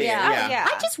want to see it, yeah.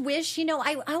 I just wish,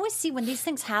 I always see when these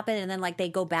things happen and then like they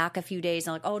go back a few days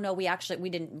and like, oh no, we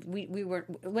were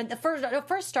when it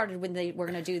first started when they were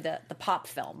going to do the pop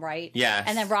film, right? Yes.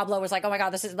 And then Rob Lowe was like, oh my God,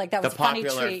 this is like, that was The a funny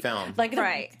popular treat. film. Like,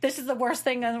 Right. this is the worst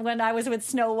thing when I was with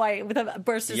Snow White with a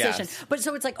burst decision. Yes. But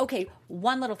so it's like, okay,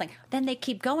 one little thing. Then they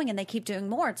keep going and they keep doing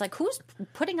more. It's like, who's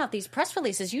putting out these press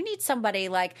releases? You need somebody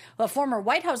like a former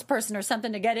White House person or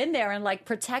something to get in there and like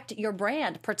protect your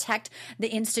brand, protect the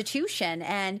institution.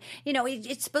 And,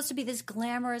 it's supposed to be this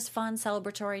glamorous, fun,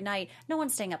 celebratory night. No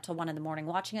one's staying up till 1 a.m.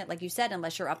 watching it, like you said,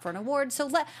 unless you're up for an award. So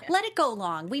let it go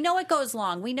long. We know it goes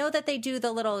long. We know that they do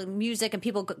the little music and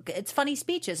people, it's funny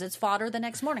speeches. It's fodder the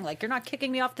next morning. Like, you're not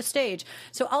kicking me off the stage.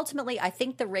 So ultimately, I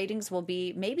think the ratings will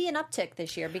be maybe an uptick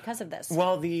this year because of this.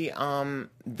 Well, the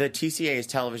TCA's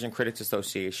Television Critics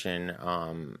Association,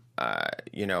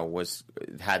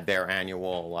 had their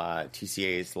annual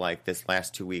TCAs like this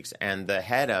last 2 weeks, and the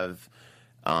head of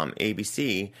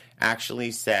ABC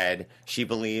actually said she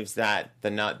believes that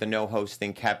the no host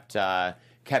thing kept the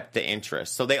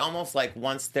interest. So they almost like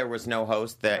once there was no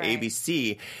host, the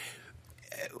ABC.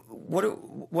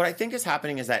 What I think is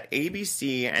happening is that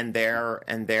ABC and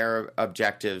their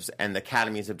objectives and the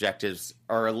Academy's objectives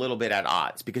are a little bit at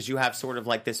odds, because you have sort of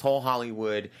like this whole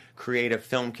Hollywood creative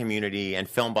film community and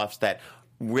film buffs that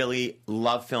really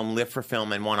love film, live for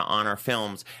film, and want to honor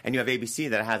films. And you have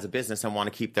ABC that has a business and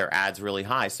want to keep their ads really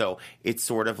high. So it's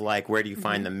sort of like, where do you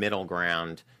find the middle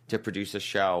ground to produce a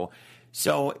show?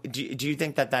 So do you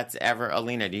think that's ever,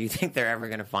 Alina, do you think they're ever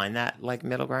going to find that like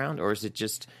middle ground? Or is it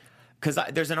just... Because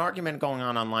there's an argument going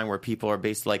on online where people are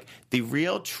based like the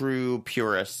real true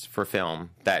purists for film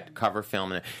that cover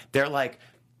film. And they're like,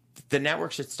 the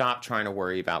network should stop trying to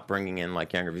worry about bringing in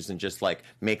like younger views and just like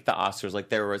make the Oscars. Like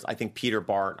there was, I think Peter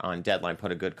Bart on Deadline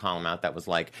put a good column out that was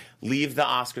like, leave the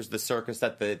Oscars the circus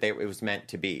that it was meant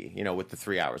to be, with the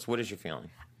 3 hours. What is your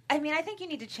feeling? I mean, I think you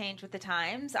need to change with the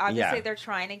times. Obviously, they're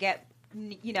trying to get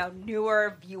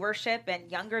newer viewership and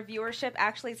younger viewership.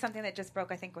 Actually, something that just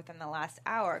broke, I think, within the last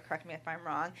hour, correct me if I'm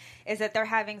wrong, is that they're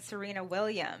having Serena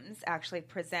Williams actually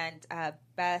present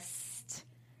best...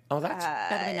 Oh,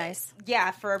 that'd be nice.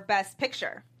 Yeah, for Best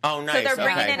Picture. Oh, nice. So they're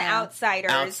bringing okay. in outsiders.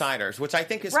 Outsiders, which I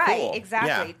think is right, cool. Right,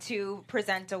 exactly, yeah. to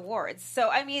present awards. So,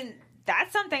 I mean,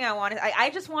 that's something I want to... I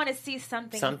just want to see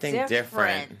something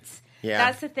different. Yeah.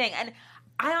 That's the thing. And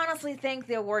I honestly think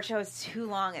the award show is too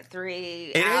long at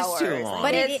 3 hours. It is too long.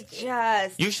 But it's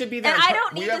just... You should be there. And I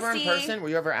don't need Were you ever to in see... person? Were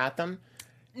you ever at them?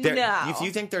 No. If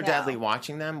you think they're deadly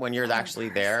watching them, when you're actually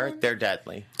there, they're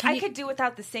deadly. I could do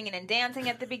without the singing and dancing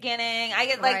at the beginning.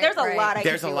 There's a lot I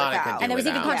could do without. And there was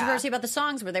even without. controversy about the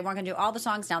songs where they weren't going to do all the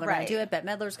songs. Now they're going to do it. Bette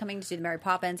Midler's coming to do the Mary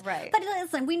Poppins. Right. But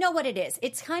listen, we know what it is.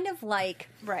 It's kind of like,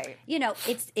 right.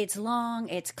 It's long,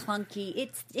 it's clunky.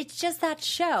 It's just that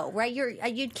show, right?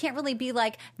 You can't really be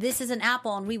like, this is an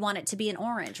apple and we want it to be an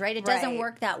orange, right? It doesn't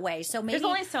work that way. So maybe there's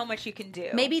only so much you can do.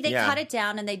 Maybe they cut it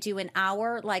down and they do an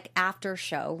hour like after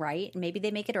show, right? Maybe they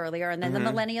make it earlier, and then the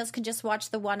millennials can just watch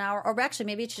the 1 hour, or actually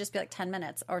maybe it should just be like 10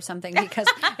 minutes or something, because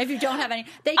if you don't have any,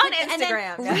 they on can,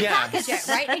 Instagram, and then repackage it,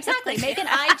 right? Exactly. Make an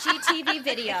IGTV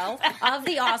video of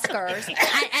the Oscars, and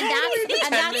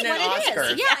that's what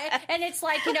it is. Yeah, and it's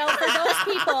like, for those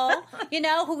people,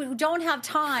 who don't have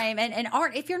time and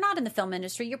aren't, if you're not in the film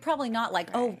industry, you're probably not like,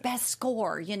 oh, best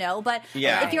score, but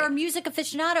if you're a music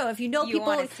aficionado, if you people,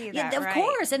 want to see that, of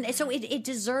course, and so it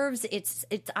deserves its.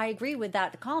 I agree with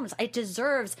that columnist. It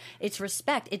deserves its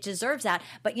respect. It deserves that.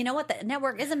 But you know what? The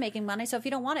network isn't making money, so if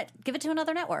you don't want it, give it to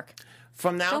another network.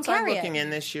 From the outside looking in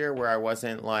this year, where I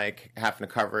wasn't like having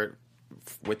to cover it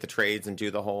with the trades and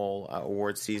do the whole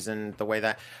award season the way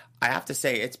that, I have to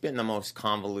say it's been the most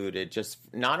convoluted, just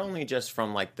not only just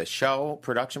from like the show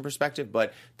production perspective,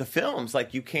 but the films.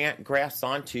 Like you can't grasp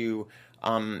onto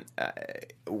a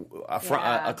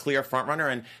clear front runner.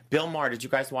 And Bill Maher, did you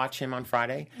guys watch him on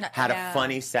Friday? Had a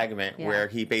funny segment where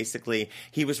he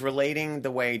was relating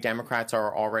the way Democrats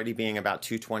are already being about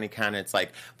 220 candidates.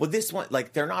 Like, well, this one,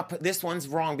 like they're not. This one's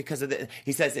wrong because of the.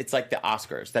 He says it's like the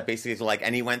Oscars that basically is like,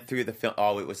 and he went through the film.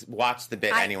 Oh, it was watch the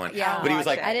bit anyone. Yeah, but he was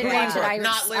like, I didn't watch it.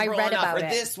 Not liberal I read enough, about or it.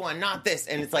 this one, not this,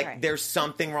 and it's like there's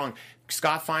something wrong.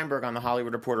 Scott Feinberg on the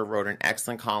Hollywood Reporter wrote an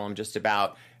excellent column just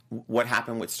about what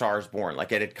happened with Stars Born.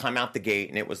 Like it had come out the gate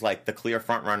and it was like the clear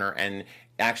front runner, and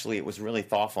actually it was really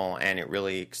thoughtful and it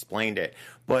really explained it.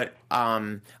 But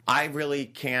I really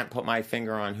can't put my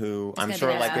finger on who. I'm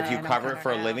sure, like, if you cover it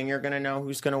for a living, you're going to know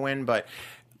who's going to win. But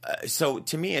so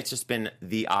to me, it's just been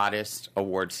the oddest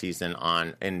award season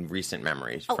in recent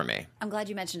memories for me. I'm glad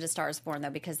you mentioned A Star Is Born,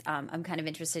 though, because I'm kind of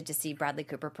interested to see Bradley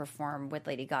Cooper perform with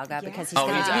Lady Gaga because he's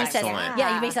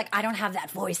excellent. he's like, I don't have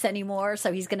that voice anymore,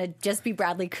 so he's going to just be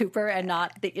Bradley Cooper and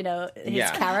not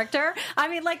his character. I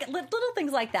mean, like little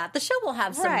things like that. The show will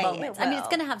have some moments. I mean, it's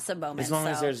going to have some moments. As long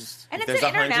as there's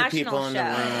 100 people in the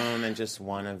room and just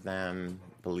one of them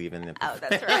believe in the. Oh,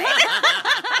 that's right.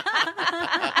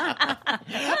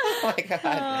 Oh my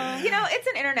God. It's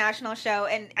an international show,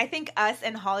 and I think us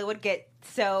in Hollywood get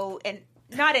so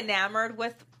not enamored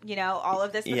with all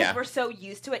of this because we're so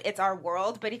used to it. It's our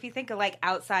world. But if you think of like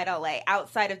outside LA,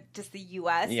 outside of just the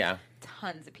US,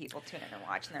 tons of people tune in and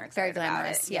watch, and they're excited very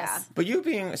glamorous. About it. Yes. But you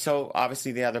being so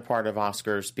obviously the other part of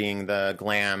Oscars being the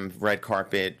glam, red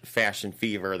carpet, fashion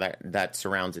fever that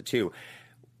surrounds it too.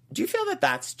 Do you feel that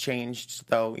that's changed,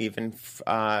 though, even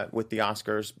with the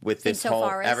Oscars, with this whole,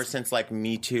 ever since, like,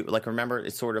 Me Too? Like, remember,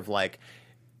 it's sort of like,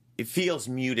 it feels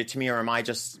muted to me, or am I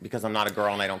just, because I'm not a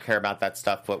girl and I don't care about that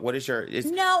stuff, but what is your...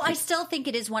 No, I still think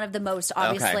it is one of the most,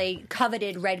 obviously,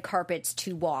 coveted red carpets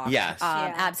to walk. Yes.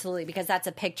 Absolutely, because that's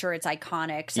a picture, it's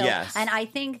iconic. So, and I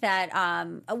think that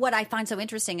what I find so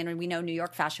interesting, and we know New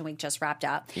York Fashion Week just wrapped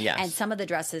up, and some of the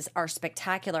dresses are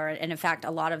spectacular, and in fact,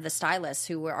 a lot of the stylists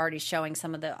who were already showing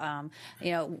some of the,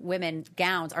 women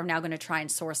gowns are now going to try and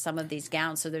source some of these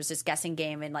gowns, so there's this guessing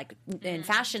game in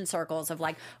fashion circles of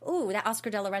like, ooh, that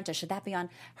Oscar de la Renta, should that be on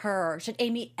her? Or should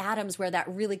Amy Adams wear that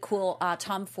really cool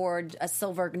Tom Ford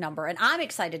silver number? And I'm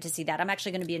excited to see that. I'm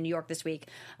actually going to be in New York this week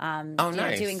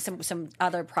nice. doing some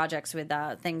other projects with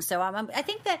things. So I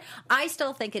think that I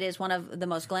still think it is one of the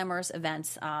most glamorous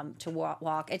events to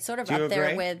walk. It's sort of up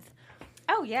there with...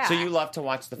 Oh, yeah. So you love to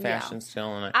watch the fashion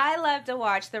still? And I love to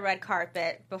watch the red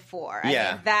carpet before. Yeah.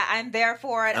 I mean, that I'm there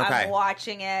for it. Okay. I'm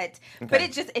watching it. Okay. But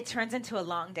it turns into a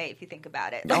long day if you think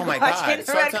about it. Oh, my God. It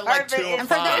starts at like 2 o'clock. And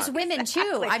for those women, too.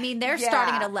 Exactly. I mean, they're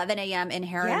starting at 11 a.m. in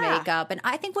hair and makeup. And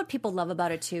I think what people love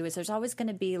about it, too, is there's always going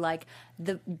to be, like,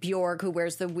 the Bjorg who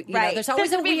wears the... there's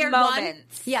always a weird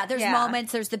moments. One. Yeah, there's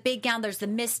moments. There's the big gown. There's the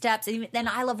missteps. And then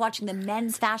I love watching the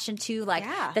men's fashion, too, like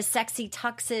the sexy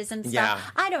tuxes and stuff. Yeah.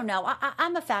 I don't know.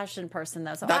 I'm a fashion person,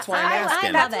 though. So that's why I'm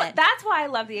asking. That's why I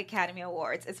love the Academy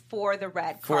Awards. It's for the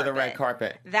red carpet. For the red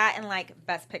carpet. That and like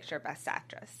Best Picture, Best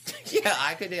Actress. Yeah,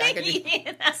 I could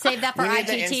save that for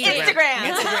IGT.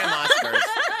 Instagram Oscars.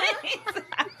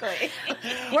 Exactly.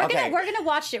 We're gonna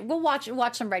watch it. We'll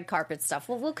watch some red carpet stuff.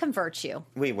 We'll convert you.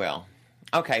 We will.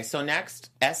 Okay, so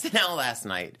next, SNL last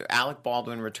night. Alec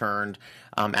Baldwin returned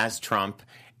as Trump,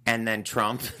 and then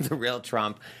Trump, the real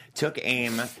Trump, took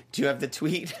aim. Do you have the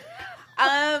tweet?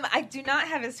 I do not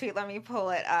have his tweet. Let me pull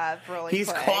it up really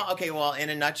quick. Okay, well, in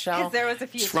a nutshell, because there was a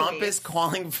few Trump tweets. Is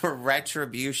calling for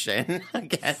retribution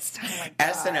against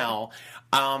SNL.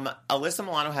 Alyssa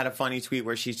Milano had a funny tweet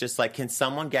where she's just like, can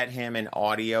someone get him an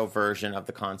audio version of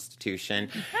the Constitution?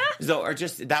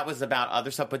 That was about other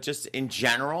stuff, but just in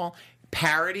general,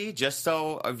 parody, just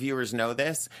so viewers know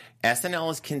this,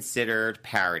 SNL is considered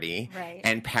parody, right.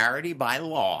 And parody by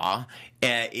law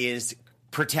is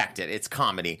protected. It's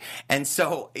comedy. And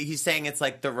so he's saying it's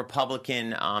like the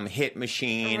Republican hit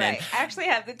machine. Right. And I actually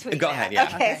have the tweet. Go ahead, yeah.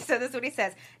 Okay, so this is what he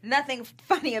says. Nothing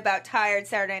funny about tired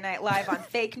Saturday Night Live on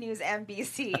fake news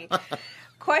NBC.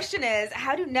 Question is,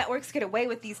 how do networks get away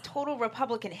with these total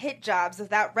Republican hit jobs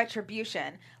without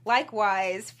retribution?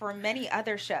 Likewise, for many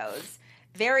other shows.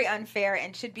 Very unfair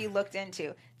and should be looked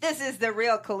into. This is the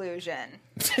real collusion.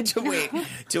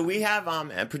 Do we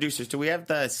have producers? Do we have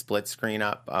the split screen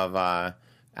up of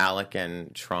Alec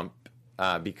and Trump?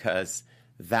 Because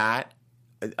that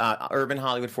Urban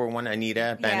Hollywood 401,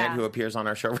 Anita Bennett, who appears on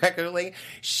our show regularly,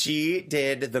 she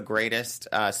did the greatest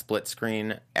split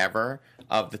screen ever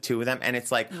of the two of them, and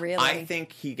it's like, really? I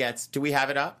think he gets. Do we have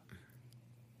it up?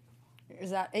 Is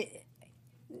that it?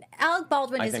 Alec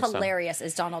Baldwin is hilarious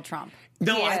as Donald Trump.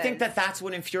 No, I think that's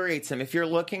what infuriates him. If you're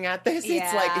looking at this,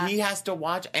 it's like he has to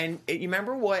watch. And you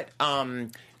remember what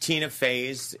Tina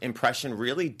Fey's impression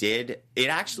really did? It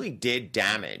actually did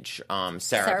damage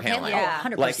Sarah Palin. Yeah,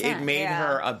 100%. Like, it made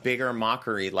her a bigger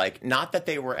mockery. Like, not that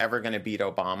they were ever going to beat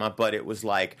Obama, but it was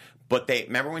like... But they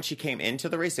remember when she came into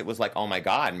the race, it was like, oh my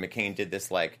God, McCain did this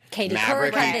like Katie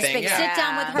mavericky Couric, thing. this big sit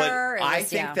down with her. But I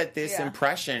think that this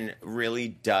impression really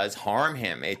does harm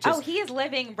him. It just, he is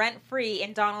living rent free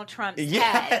in Donald Trump's head.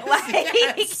 Yes. Like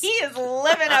he is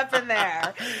living up in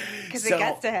there because it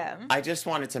gets to him. I just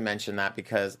wanted to mention that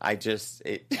because because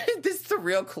this is the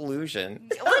real collusion.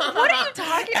 What are you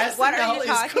talking about? What are you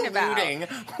talking about?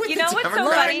 You know what's so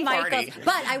Democratic funny? Party.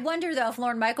 But I wonder though if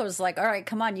Lorne Michaels was like, all right,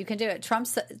 come on, you can do it. Trump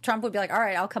would be like, all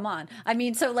right, I'll come on. I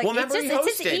mean, so like, Well, it's remember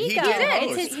his he hosted. He ego. did It's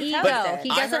host. his ego. But He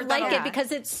I doesn't heard like that it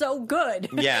because it's so good.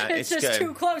 Yeah, it's just good.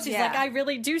 too close. He's Yeah. like, I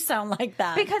really do sound like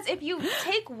that. Because if you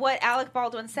take what Alec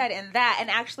Baldwin said in that and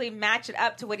actually match it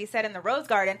up to what he said in the Rose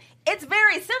Garden, it's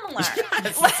very similar.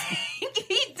 Yes. Like,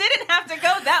 he didn't have to go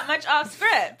that much off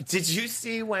script. Did you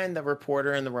see when the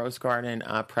reporter in the Rose Garden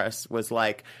press was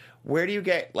like, where do you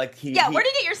get where do you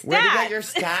get your stats? Where do you get your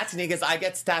stats? And he goes, I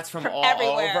get stats from all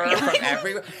everywhere. over, from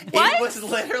everywhere. What? It was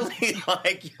literally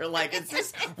like, you're like, is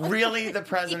this really the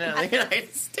president of the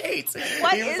United States?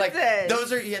 What he was is like, this?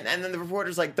 those are, and then the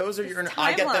reporter's like, those are your,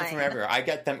 I get them from timeline. everywhere. I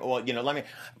get them, well, let me.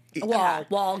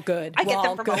 Wall good. I get Wall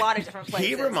them from good. a lot of different places.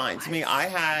 He reminds me. I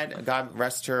had, God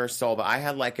rest her soul, but I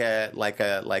had like a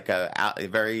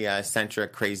very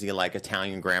eccentric, crazy, like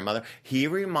Italian grandmother. He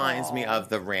reminds me of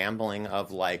the rambling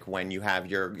of like when you have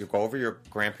you go over your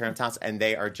grandparents' house and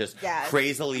they are just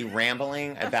crazily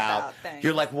rambling about. things.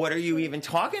 You're like, what are you even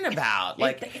talking about?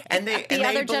 Like, and they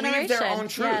other believe their own generation,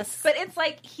 truth. yes. But it's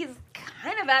like he's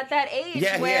kind of at that age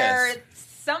Yeah, he where is.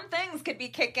 some things could be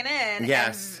kicking in.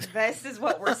 Yes. And this is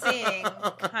what we're seeing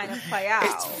kind of play out.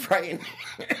 It's frightening.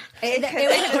 It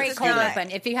was a great It's cold not-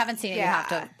 open. If you haven't seen it, you Yeah. have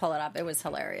to pull it up. It was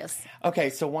hilarious. Okay,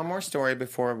 so one more story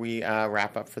before we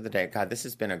wrap up for the day. God, this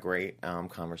has been a great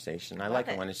conversation. I like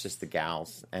it it. when it's just the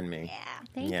gals and me.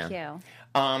 Thank Yeah.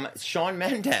 you. Shawn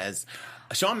Mendes.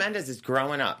 Shawn Mendes is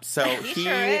growing up. So He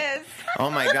sure is. Oh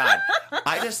my God.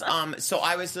 I just so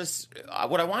I was just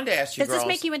what I wanted to ask you Does girls. this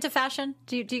make you into fashion?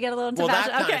 Do you get a little into well,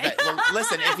 fashion? that kind Okay. of thing. Well,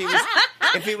 listen,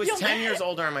 if he was 10 years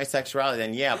older on my sexuality,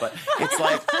 then yeah. But it's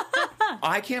like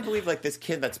I can't believe like this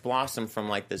kid that's blossomed from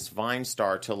like this Vine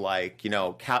star to like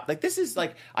like this is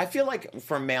like I feel like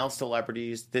for male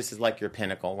celebrities this is like your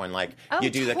pinnacle when like you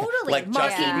do totally. like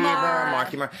Marky Justin Mark. Bieber,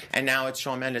 Marky Mark, and now it's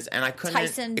Shawn Mendes, and I couldn't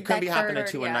Tyson it couldn't be happening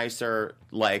Beckford, to a yeah. nicer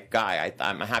like guy.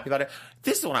 I'm happy about it.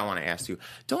 This is what I want to ask you.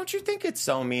 Don't you think it's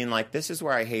so mean? Like this is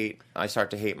where I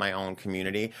start to hate my own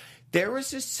community. There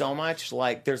was just so much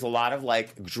like there's a lot of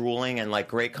like drooling and like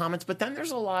great comments, but then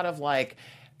there's a lot of like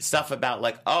stuff about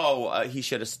like he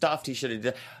should have stuffed, he should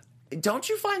have. Don't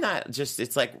you find that just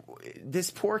it's like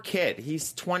this poor kid?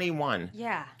 He's 21.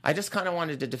 Yeah. I just kind of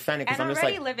wanted to defend it because And I'm just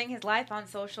already like living his life on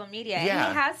social media. Yeah.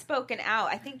 And he has spoken out.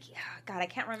 I think, God, I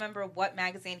can't remember what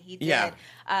magazine he did. Yeah.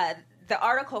 The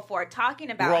article for it,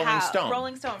 talking about Rolling how Stone.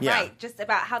 Rolling Stone, Yeah. right? Just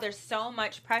about how there's so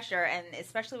much pressure, and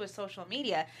especially with social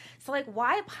media. So, like,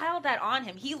 why pile that on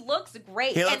him? He looks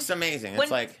great. he And looks amazing. when-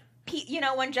 It's like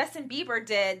when Justin Bieber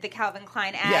did the Calvin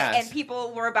Klein ad Yes. and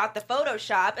people were about the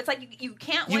Photoshop, it's like you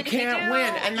can't win. you can't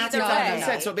win, and that's either exactly way. what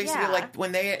I said. So basically, Yeah. like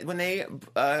when they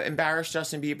embarrassed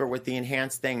Justin Bieber with the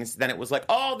enhanced things, then it was like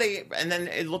and then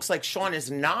it looks like Shawn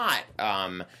is not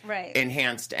Right.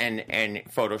 enhanced and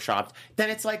photoshopped. Then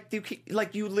it's like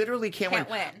you literally can't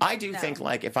win. I do No. think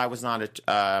like if I was not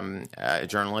a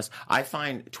journalist, I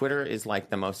find Twitter is like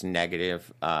the most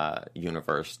negative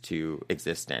universe to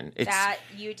exist in. It's That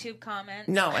YouTube comment.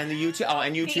 no, and the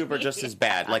YouTube are just as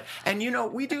bad. Like, and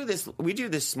we do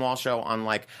this small show on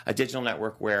like a digital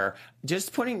network where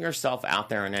just putting yourself out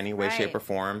there in any way, Right. shape, or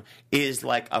form is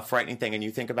like a frightening thing. And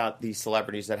you think about these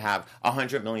celebrities that have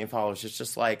 100 million followers. It's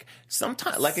just like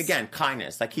sometimes, like again,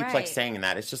 kindness. I keep like Right. saying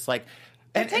that. It's just like,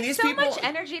 It and takes these so people much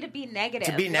energy to be negative.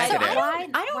 To be Like, negative. why?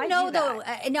 I don't why know do though.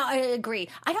 that? No, I agree.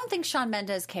 I don't think Shawn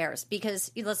Mendes cares because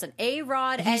listen,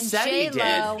 A-Rod He and said he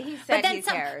J-Lo. did. He said but then he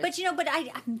some. cares.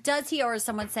 But does he, or is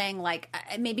someone saying like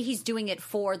maybe he's doing it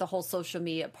for the whole social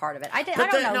media part of it? I don't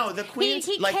know. No, the queens,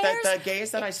 he like cares. the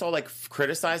gays that I saw like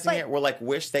criticizing But- it were like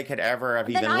wish they could ever have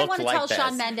Then even I looked want to like tell this.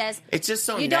 Shawn Mendes, It's just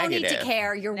so you negative. don't need to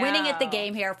care. You're winning at the No.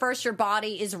 game here. First, your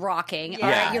body is rocking. All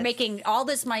Yes. right, you're making all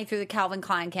this money through the Calvin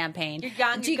Klein campaign. You're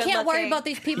young, so you you're can't worry good-looking. about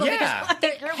these people Yeah. because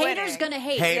the You're haters winning. gonna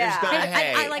hate. Haters gonna And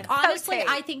hate. I like honestly. Hate.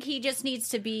 I think he just needs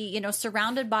to be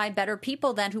surrounded by better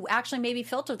people than who actually maybe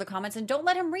filter the comments and don't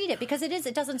let him read it because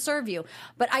it doesn't serve you.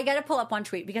 But I got to pull up one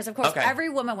tweet because of course Okay. every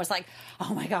woman was like,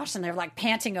 oh my gosh, and they're like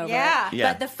panting over Yeah. it.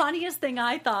 Yeah. But the funniest thing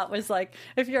I thought was like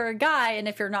if you're a guy and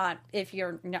if you're not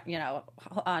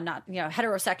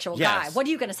heterosexual guy, Yes. what are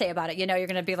you going to say about it? You're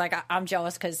going to be like, I'm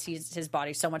jealous because his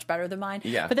body's so much better than mine.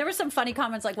 Yeah. But there were some funny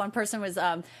comments. Like one person was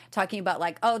talking about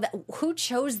like, who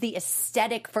chose the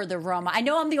aesthetic for the room? I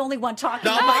know I'm the only one talking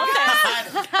Oh about my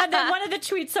God. and then one of the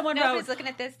tweets someone Nobody's wrote, looking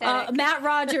at this aesthetic. Matt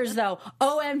Rogers though,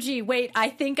 OMG, wait, I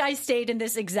think I stayed in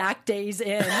this exact Days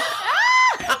Inn.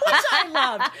 Which I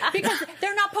loved because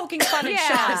they're not poking fun at Yeah.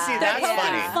 Shawn. see, They're that's poking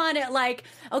funny. fun at like,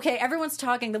 okay, everyone's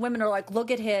talking. The women are like,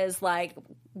 look at his like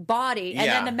body, and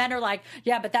Yeah. then the men are like,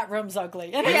 yeah, but that room's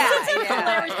ugly. And Yeah, it's yeah,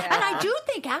 hilarious. yeah. And I do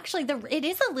think actually it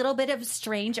is a little bit of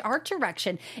strange art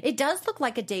direction. It does look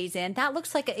like a Days Inn. That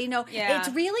looks like Yeah. it's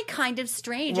really kind of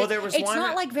strange. Well, there was it's one-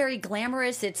 not like very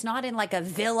glamorous. It's not in like a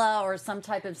villa or some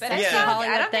type of But sexy it's Yeah. not,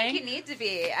 Hollywood I don't thing. think you need to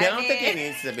be. I don't think he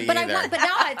needs to be But either. but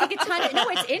now I think it's kind of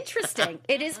it's interesting.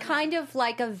 It is kind of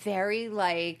like a very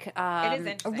like It is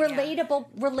interesting,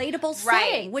 relatable Right.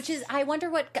 setting, which is I wonder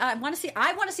what I want to see.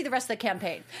 I want to see the rest of the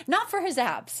campaign, not for his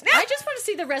abs. I just want to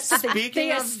see the rest of the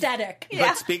Speaking of- aesthetic.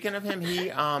 But speaking of him,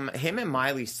 him and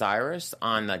Miley Cyrus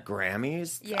on the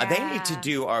Grammys, they need to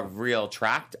do a real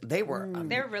track. They were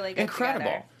They're really good incredible.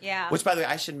 together. Yeah. Which, by the way,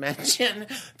 I should mention,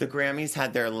 the Grammys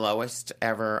had their lowest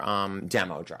ever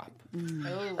demo drop.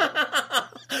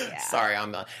 Sorry,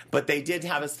 but they did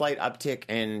have a slight uptick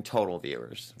in total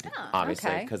viewers, obviously,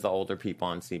 okay. because the older people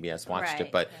on CBS watched Right.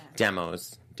 it, but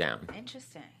demos down.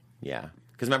 Interesting. Yeah.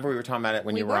 Because remember we were talking about it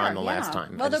when you were on the last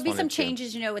time. Well, I there'll just be some wanted to-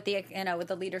 changes, with the with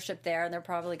the leadership there, and they're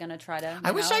probably going to try to.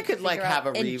 I wish I could figure have a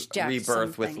out- inject rebirth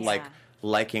some with things. like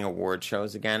liking award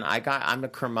shows again. I'm a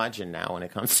curmudgeon now when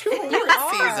it comes to award You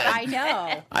are, season. I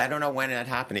know. I don't know when that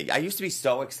happened. I used to be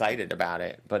so excited about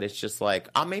it, but it's just like,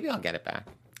 maybe I'll get it back.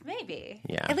 Maybe.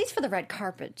 Yeah. At least for the red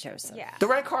carpet, Joseph. Yeah. The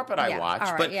red carpet I Yeah, watch, all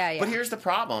right, but yeah. but here's the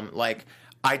problem. Like,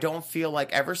 I don't feel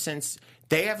like ever since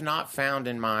they have not found,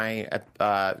 in my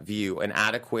view, an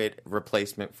adequate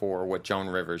replacement for what Joan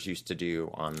Rivers used to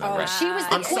do on the red. She was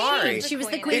the I'm queen. sorry. She was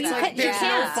the It's queen. It's You like can't- you there's no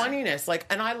can't. funniness. Like,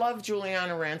 and I love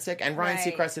Juliana Rancic, and Ryan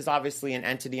Right. Seacrest is obviously an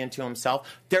entity unto himself.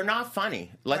 They're not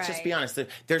funny. Let's just be Right. honest.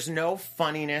 There's no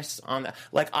funniness on that.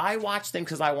 Like, I watch them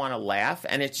because I want to laugh,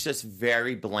 and it's just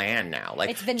very bland now. Like,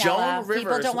 It's vanilla. Joan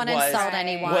People Rivers don't want to insult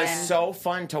anyone. was so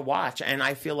fun to watch, and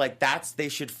I feel like they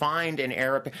should find an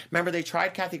era. Remember, they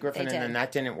tried Kathy Griffin, They and did. then that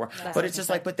didn't work. That's but what it's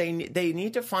just I like, but they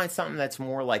need to find something that's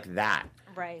more like that,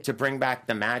 Right. To bring back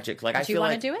the magic. Like, I Do you feel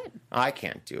wanna like do it? I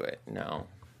can't do it. No.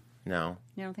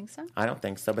 You don't think so? I don't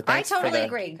think so. But I thanks for totally the-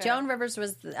 agree. Joan Rivers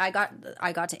was. I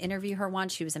got to interview her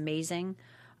once. She was amazing.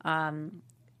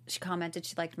 She commented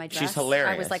she liked my dress. She's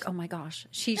hilarious. I was like, oh my gosh,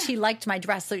 she liked my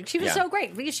dress. So she was Yeah. so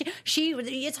great. She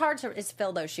it's hard to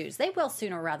fill those shoes. They will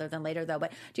sooner rather than later though.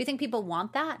 But do you think people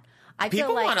want that? I People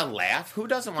feel like want to laugh. Who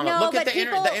doesn't want to no, look at but the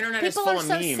internet? The internet is people full are of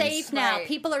so memes. safe now. Right.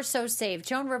 People are so safe.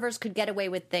 Joan Rivers could get away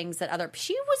with things that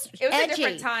she was. It was a edgy.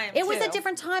 different time, It was a too.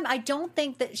 different time. I don't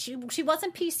think that she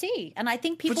wasn't PC, and I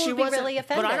think people she would be wasn't- really but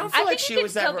offended. I don't I feel think like she you can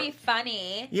was still ever- be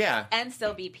funny. Yeah. And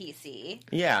still be PC.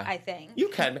 Yeah, I think. you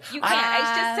can. You can. It's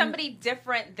just somebody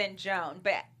different than Joan,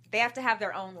 but they have to have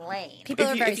their own lane. People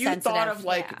are very if you sensitive. thought of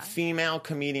like Yeah. female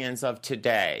comedians of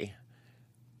today,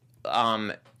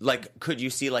 like, could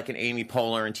you see like an Amy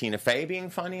Poehler and Tina Fey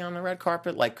being funny on the red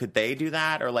carpet? Like, could they do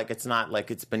that, or like it's not like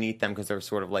it's beneath them because they're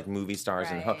sort of like movie stars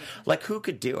and Right. like who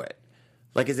could do it?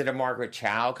 Like, is it a Margaret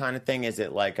Chow kind of thing? Is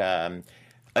it like I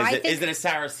think- is it a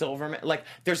Sarah Silverman? Like,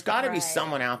 there's got to be Right.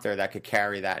 someone out there that could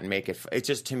carry that and make it. It's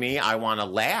just, to me, I want to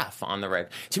laugh on the red.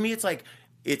 To me, it's like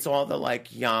it's all the like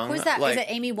young. Who's that? Like, Is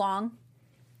it Amy Wong?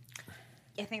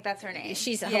 I think that's her name.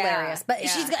 She's Yeah. hilarious, but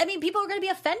Yeah. I mean, people are going to be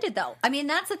offended though. I mean,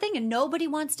 that's the thing, and nobody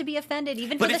wants to be offended,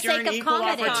 even But for the if you're sake an of equal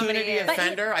comedy. opportunity But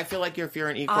offender, I feel like if you're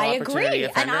an equal I opportunity agree,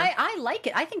 and offender, I like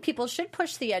it. I think people should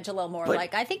push the edge a little more. But-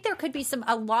 Like, I think there could be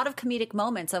a lot of comedic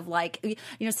moments of like,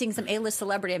 seeing some A-list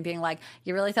celebrity and being like,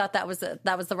 "You really thought that was the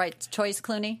right choice,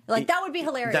 Clooney?" Like, that would be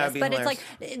hilarious. That would be but hilarious.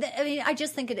 it's like, I mean, I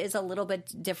just think it is a little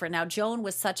bit different now. Joan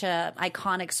was such a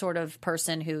iconic sort of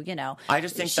person who, I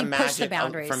just think she the pushed the magic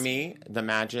boundaries. for me,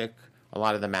 a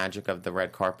lot of the magic of the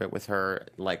red carpet with her,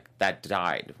 like that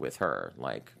died with her.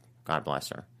 Like, God bless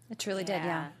her. It truly did,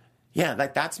 yeah. Yeah,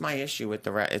 like that's my issue with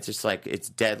the red. It's just like it's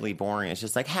deadly boring. It's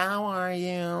just like, how are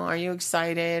you? Are you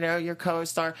excited? Oh, your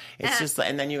co-star. It's just,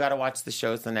 and then you got to watch the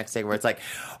shows the next day where it's like,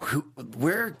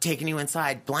 we're taking you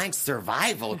inside blank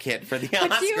survival kit for the Oscars.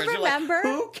 But do you You're like, remember?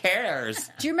 who cares?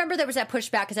 Do you remember there was that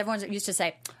pushback because everyone used to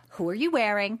say, "Who are you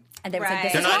wearing?" And they would say, Right.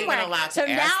 "This They're is not what I'm even wearing." allowed to so ask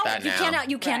now that you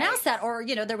now. can't Right. ask that, or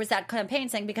there was that campaign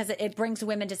saying because it brings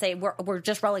women to say we're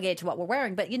just relegated to what we're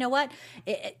wearing. But you know what?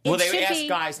 Well, they should ask be,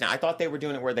 guys now. I thought they were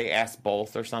doing it where they asked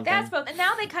both or something. That's both. And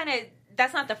now they kind of,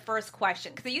 that's not the first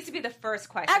question. Because it used to be the first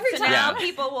question. Every so time. now Yeah.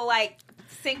 people will like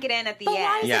sink it in at the But end.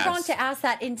 why is Yes. it wrong to ask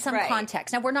that in some Right.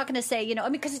 context? Now, we're not going to say,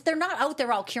 because they're not out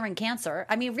there all curing cancer.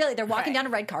 I mean, really, they're walking Right. down a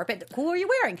red carpet. Who are you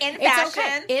wearing? In It's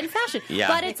fashion. okay. In fashion. Yeah.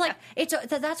 But it's like,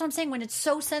 that's what I'm saying, when it's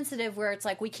so sensitive where it's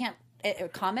like, we can't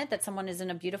comment that someone is in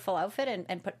a beautiful outfit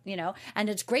and put, and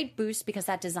it's great boost because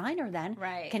that designer then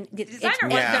Right. can Designer it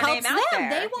wants their helps name out them.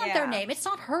 there. They want Yeah. their name. It's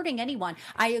not hurting anyone.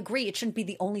 I agree. It shouldn't be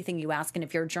the only thing you ask. And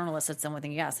if you're a journalist, it's the only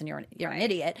thing you ask, and you're an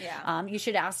idiot. Yeah. You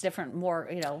should ask different, more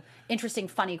interesting,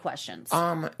 funny questions.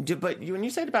 But when you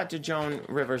said about Joan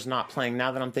Rivers not playing,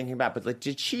 now that I'm thinking about it, but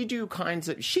did she do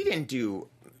she didn't do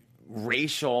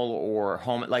racial or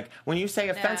when you say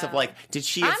offensive, did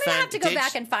she I'm offend? gonna have to go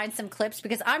back and find some clips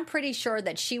because I'm pretty sure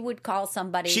that she would call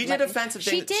somebody. She did offensive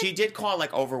things. She did call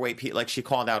overweight people. She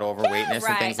called out overweightness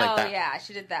and things like that. Oh yeah,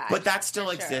 she did that. But that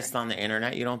still exists on the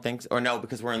internet. You don't think? Or no,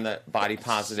 because we're in the body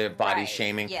positive, body Right.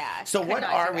 shaming. Yeah, So what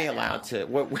cannot are do we that allowed now. to?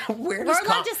 Where We're does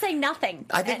allowed to say nothing.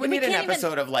 I think we need an can't even-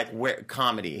 episode of where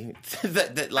comedy,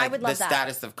 I would love that.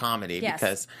 status of comedy. Yes.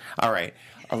 Because all right,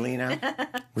 Alina,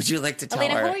 would you like to tell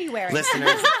Alina, our who are you wearing?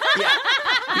 listeners? Yeah,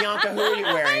 Bianca, who are you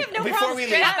wearing? Before we leave,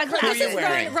 straight up a who are class. you This is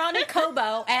wearing? Ronnie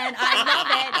Kobo, and I love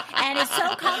it, and it's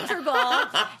so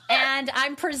comfortable. And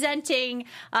I'm presenting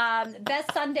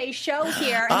Best Sunday Show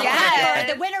here. And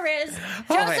Yes. the winner is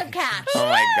Oh my- Joseph Katz. oh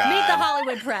my God. Meet the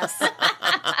Hollywood Press.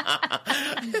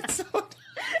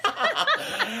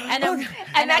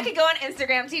 and that could go on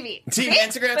Instagram TV.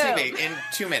 Instagram Boom. TV in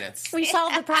 2 minutes. We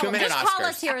solved the problem. 2-minute Just call Oscars.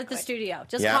 us here at the studio.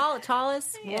 Just Yeah. call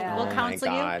us. Yeah. We'll Oh my counsel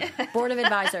God. you. Board of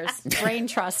Advisors. Brain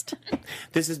Trust.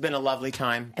 This has been a lovely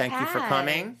time. Thank you for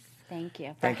coming. Thank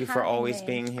you. Thank you for having always me.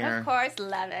 being here. Of course,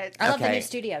 love it. I love the Okay. new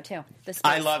studio too. The space.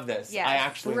 I love this. Yes. I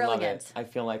actually love Brilliant. it. I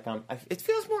feel like it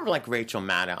feels more like Rachel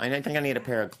Maddow. And I think I need a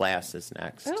pair of glasses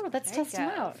next. Oh, let's test them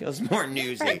out. Feels more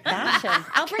newsy. Fashion.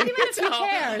 I'll bring you in a few Tell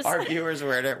chairs. our viewers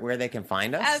where they can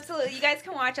find us. Absolutely. You guys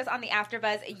can watch us on the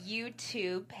AfterBuzz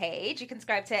YouTube page. You can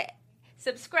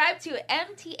subscribe to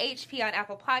MTHP on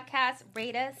Apple Podcasts.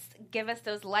 Rate us. Give us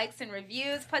those likes and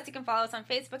reviews. Plus, you can follow us on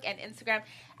Facebook and Instagram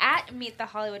at Meet the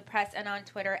Hollywood Press and on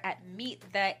Twitter at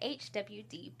Meet the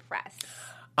HWD Press.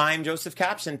 I'm Joseph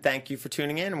Capson. Thank you for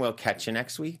tuning in. We'll catch you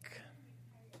next week.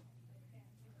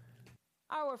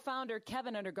 Our founder,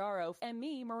 Kevin Undergaro, and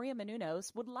me, Maria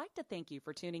Menounos, would like to thank you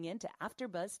for tuning in to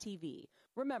AfterBuzz TV.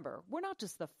 Remember, we're not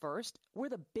just the first, we're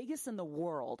the biggest in the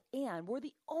world, and we're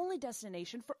the only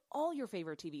destination for all your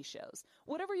favorite TV shows.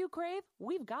 Whatever you crave,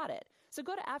 we've got it. So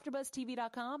go to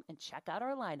AfterBuzzTV.com and check out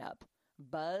our lineup.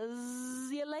 Buzz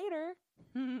you later.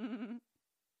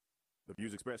 The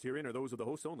views expressed herein are those of the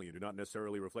hosts only and do not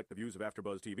necessarily reflect the views of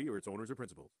AfterBuzz TV or its owners or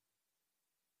principals.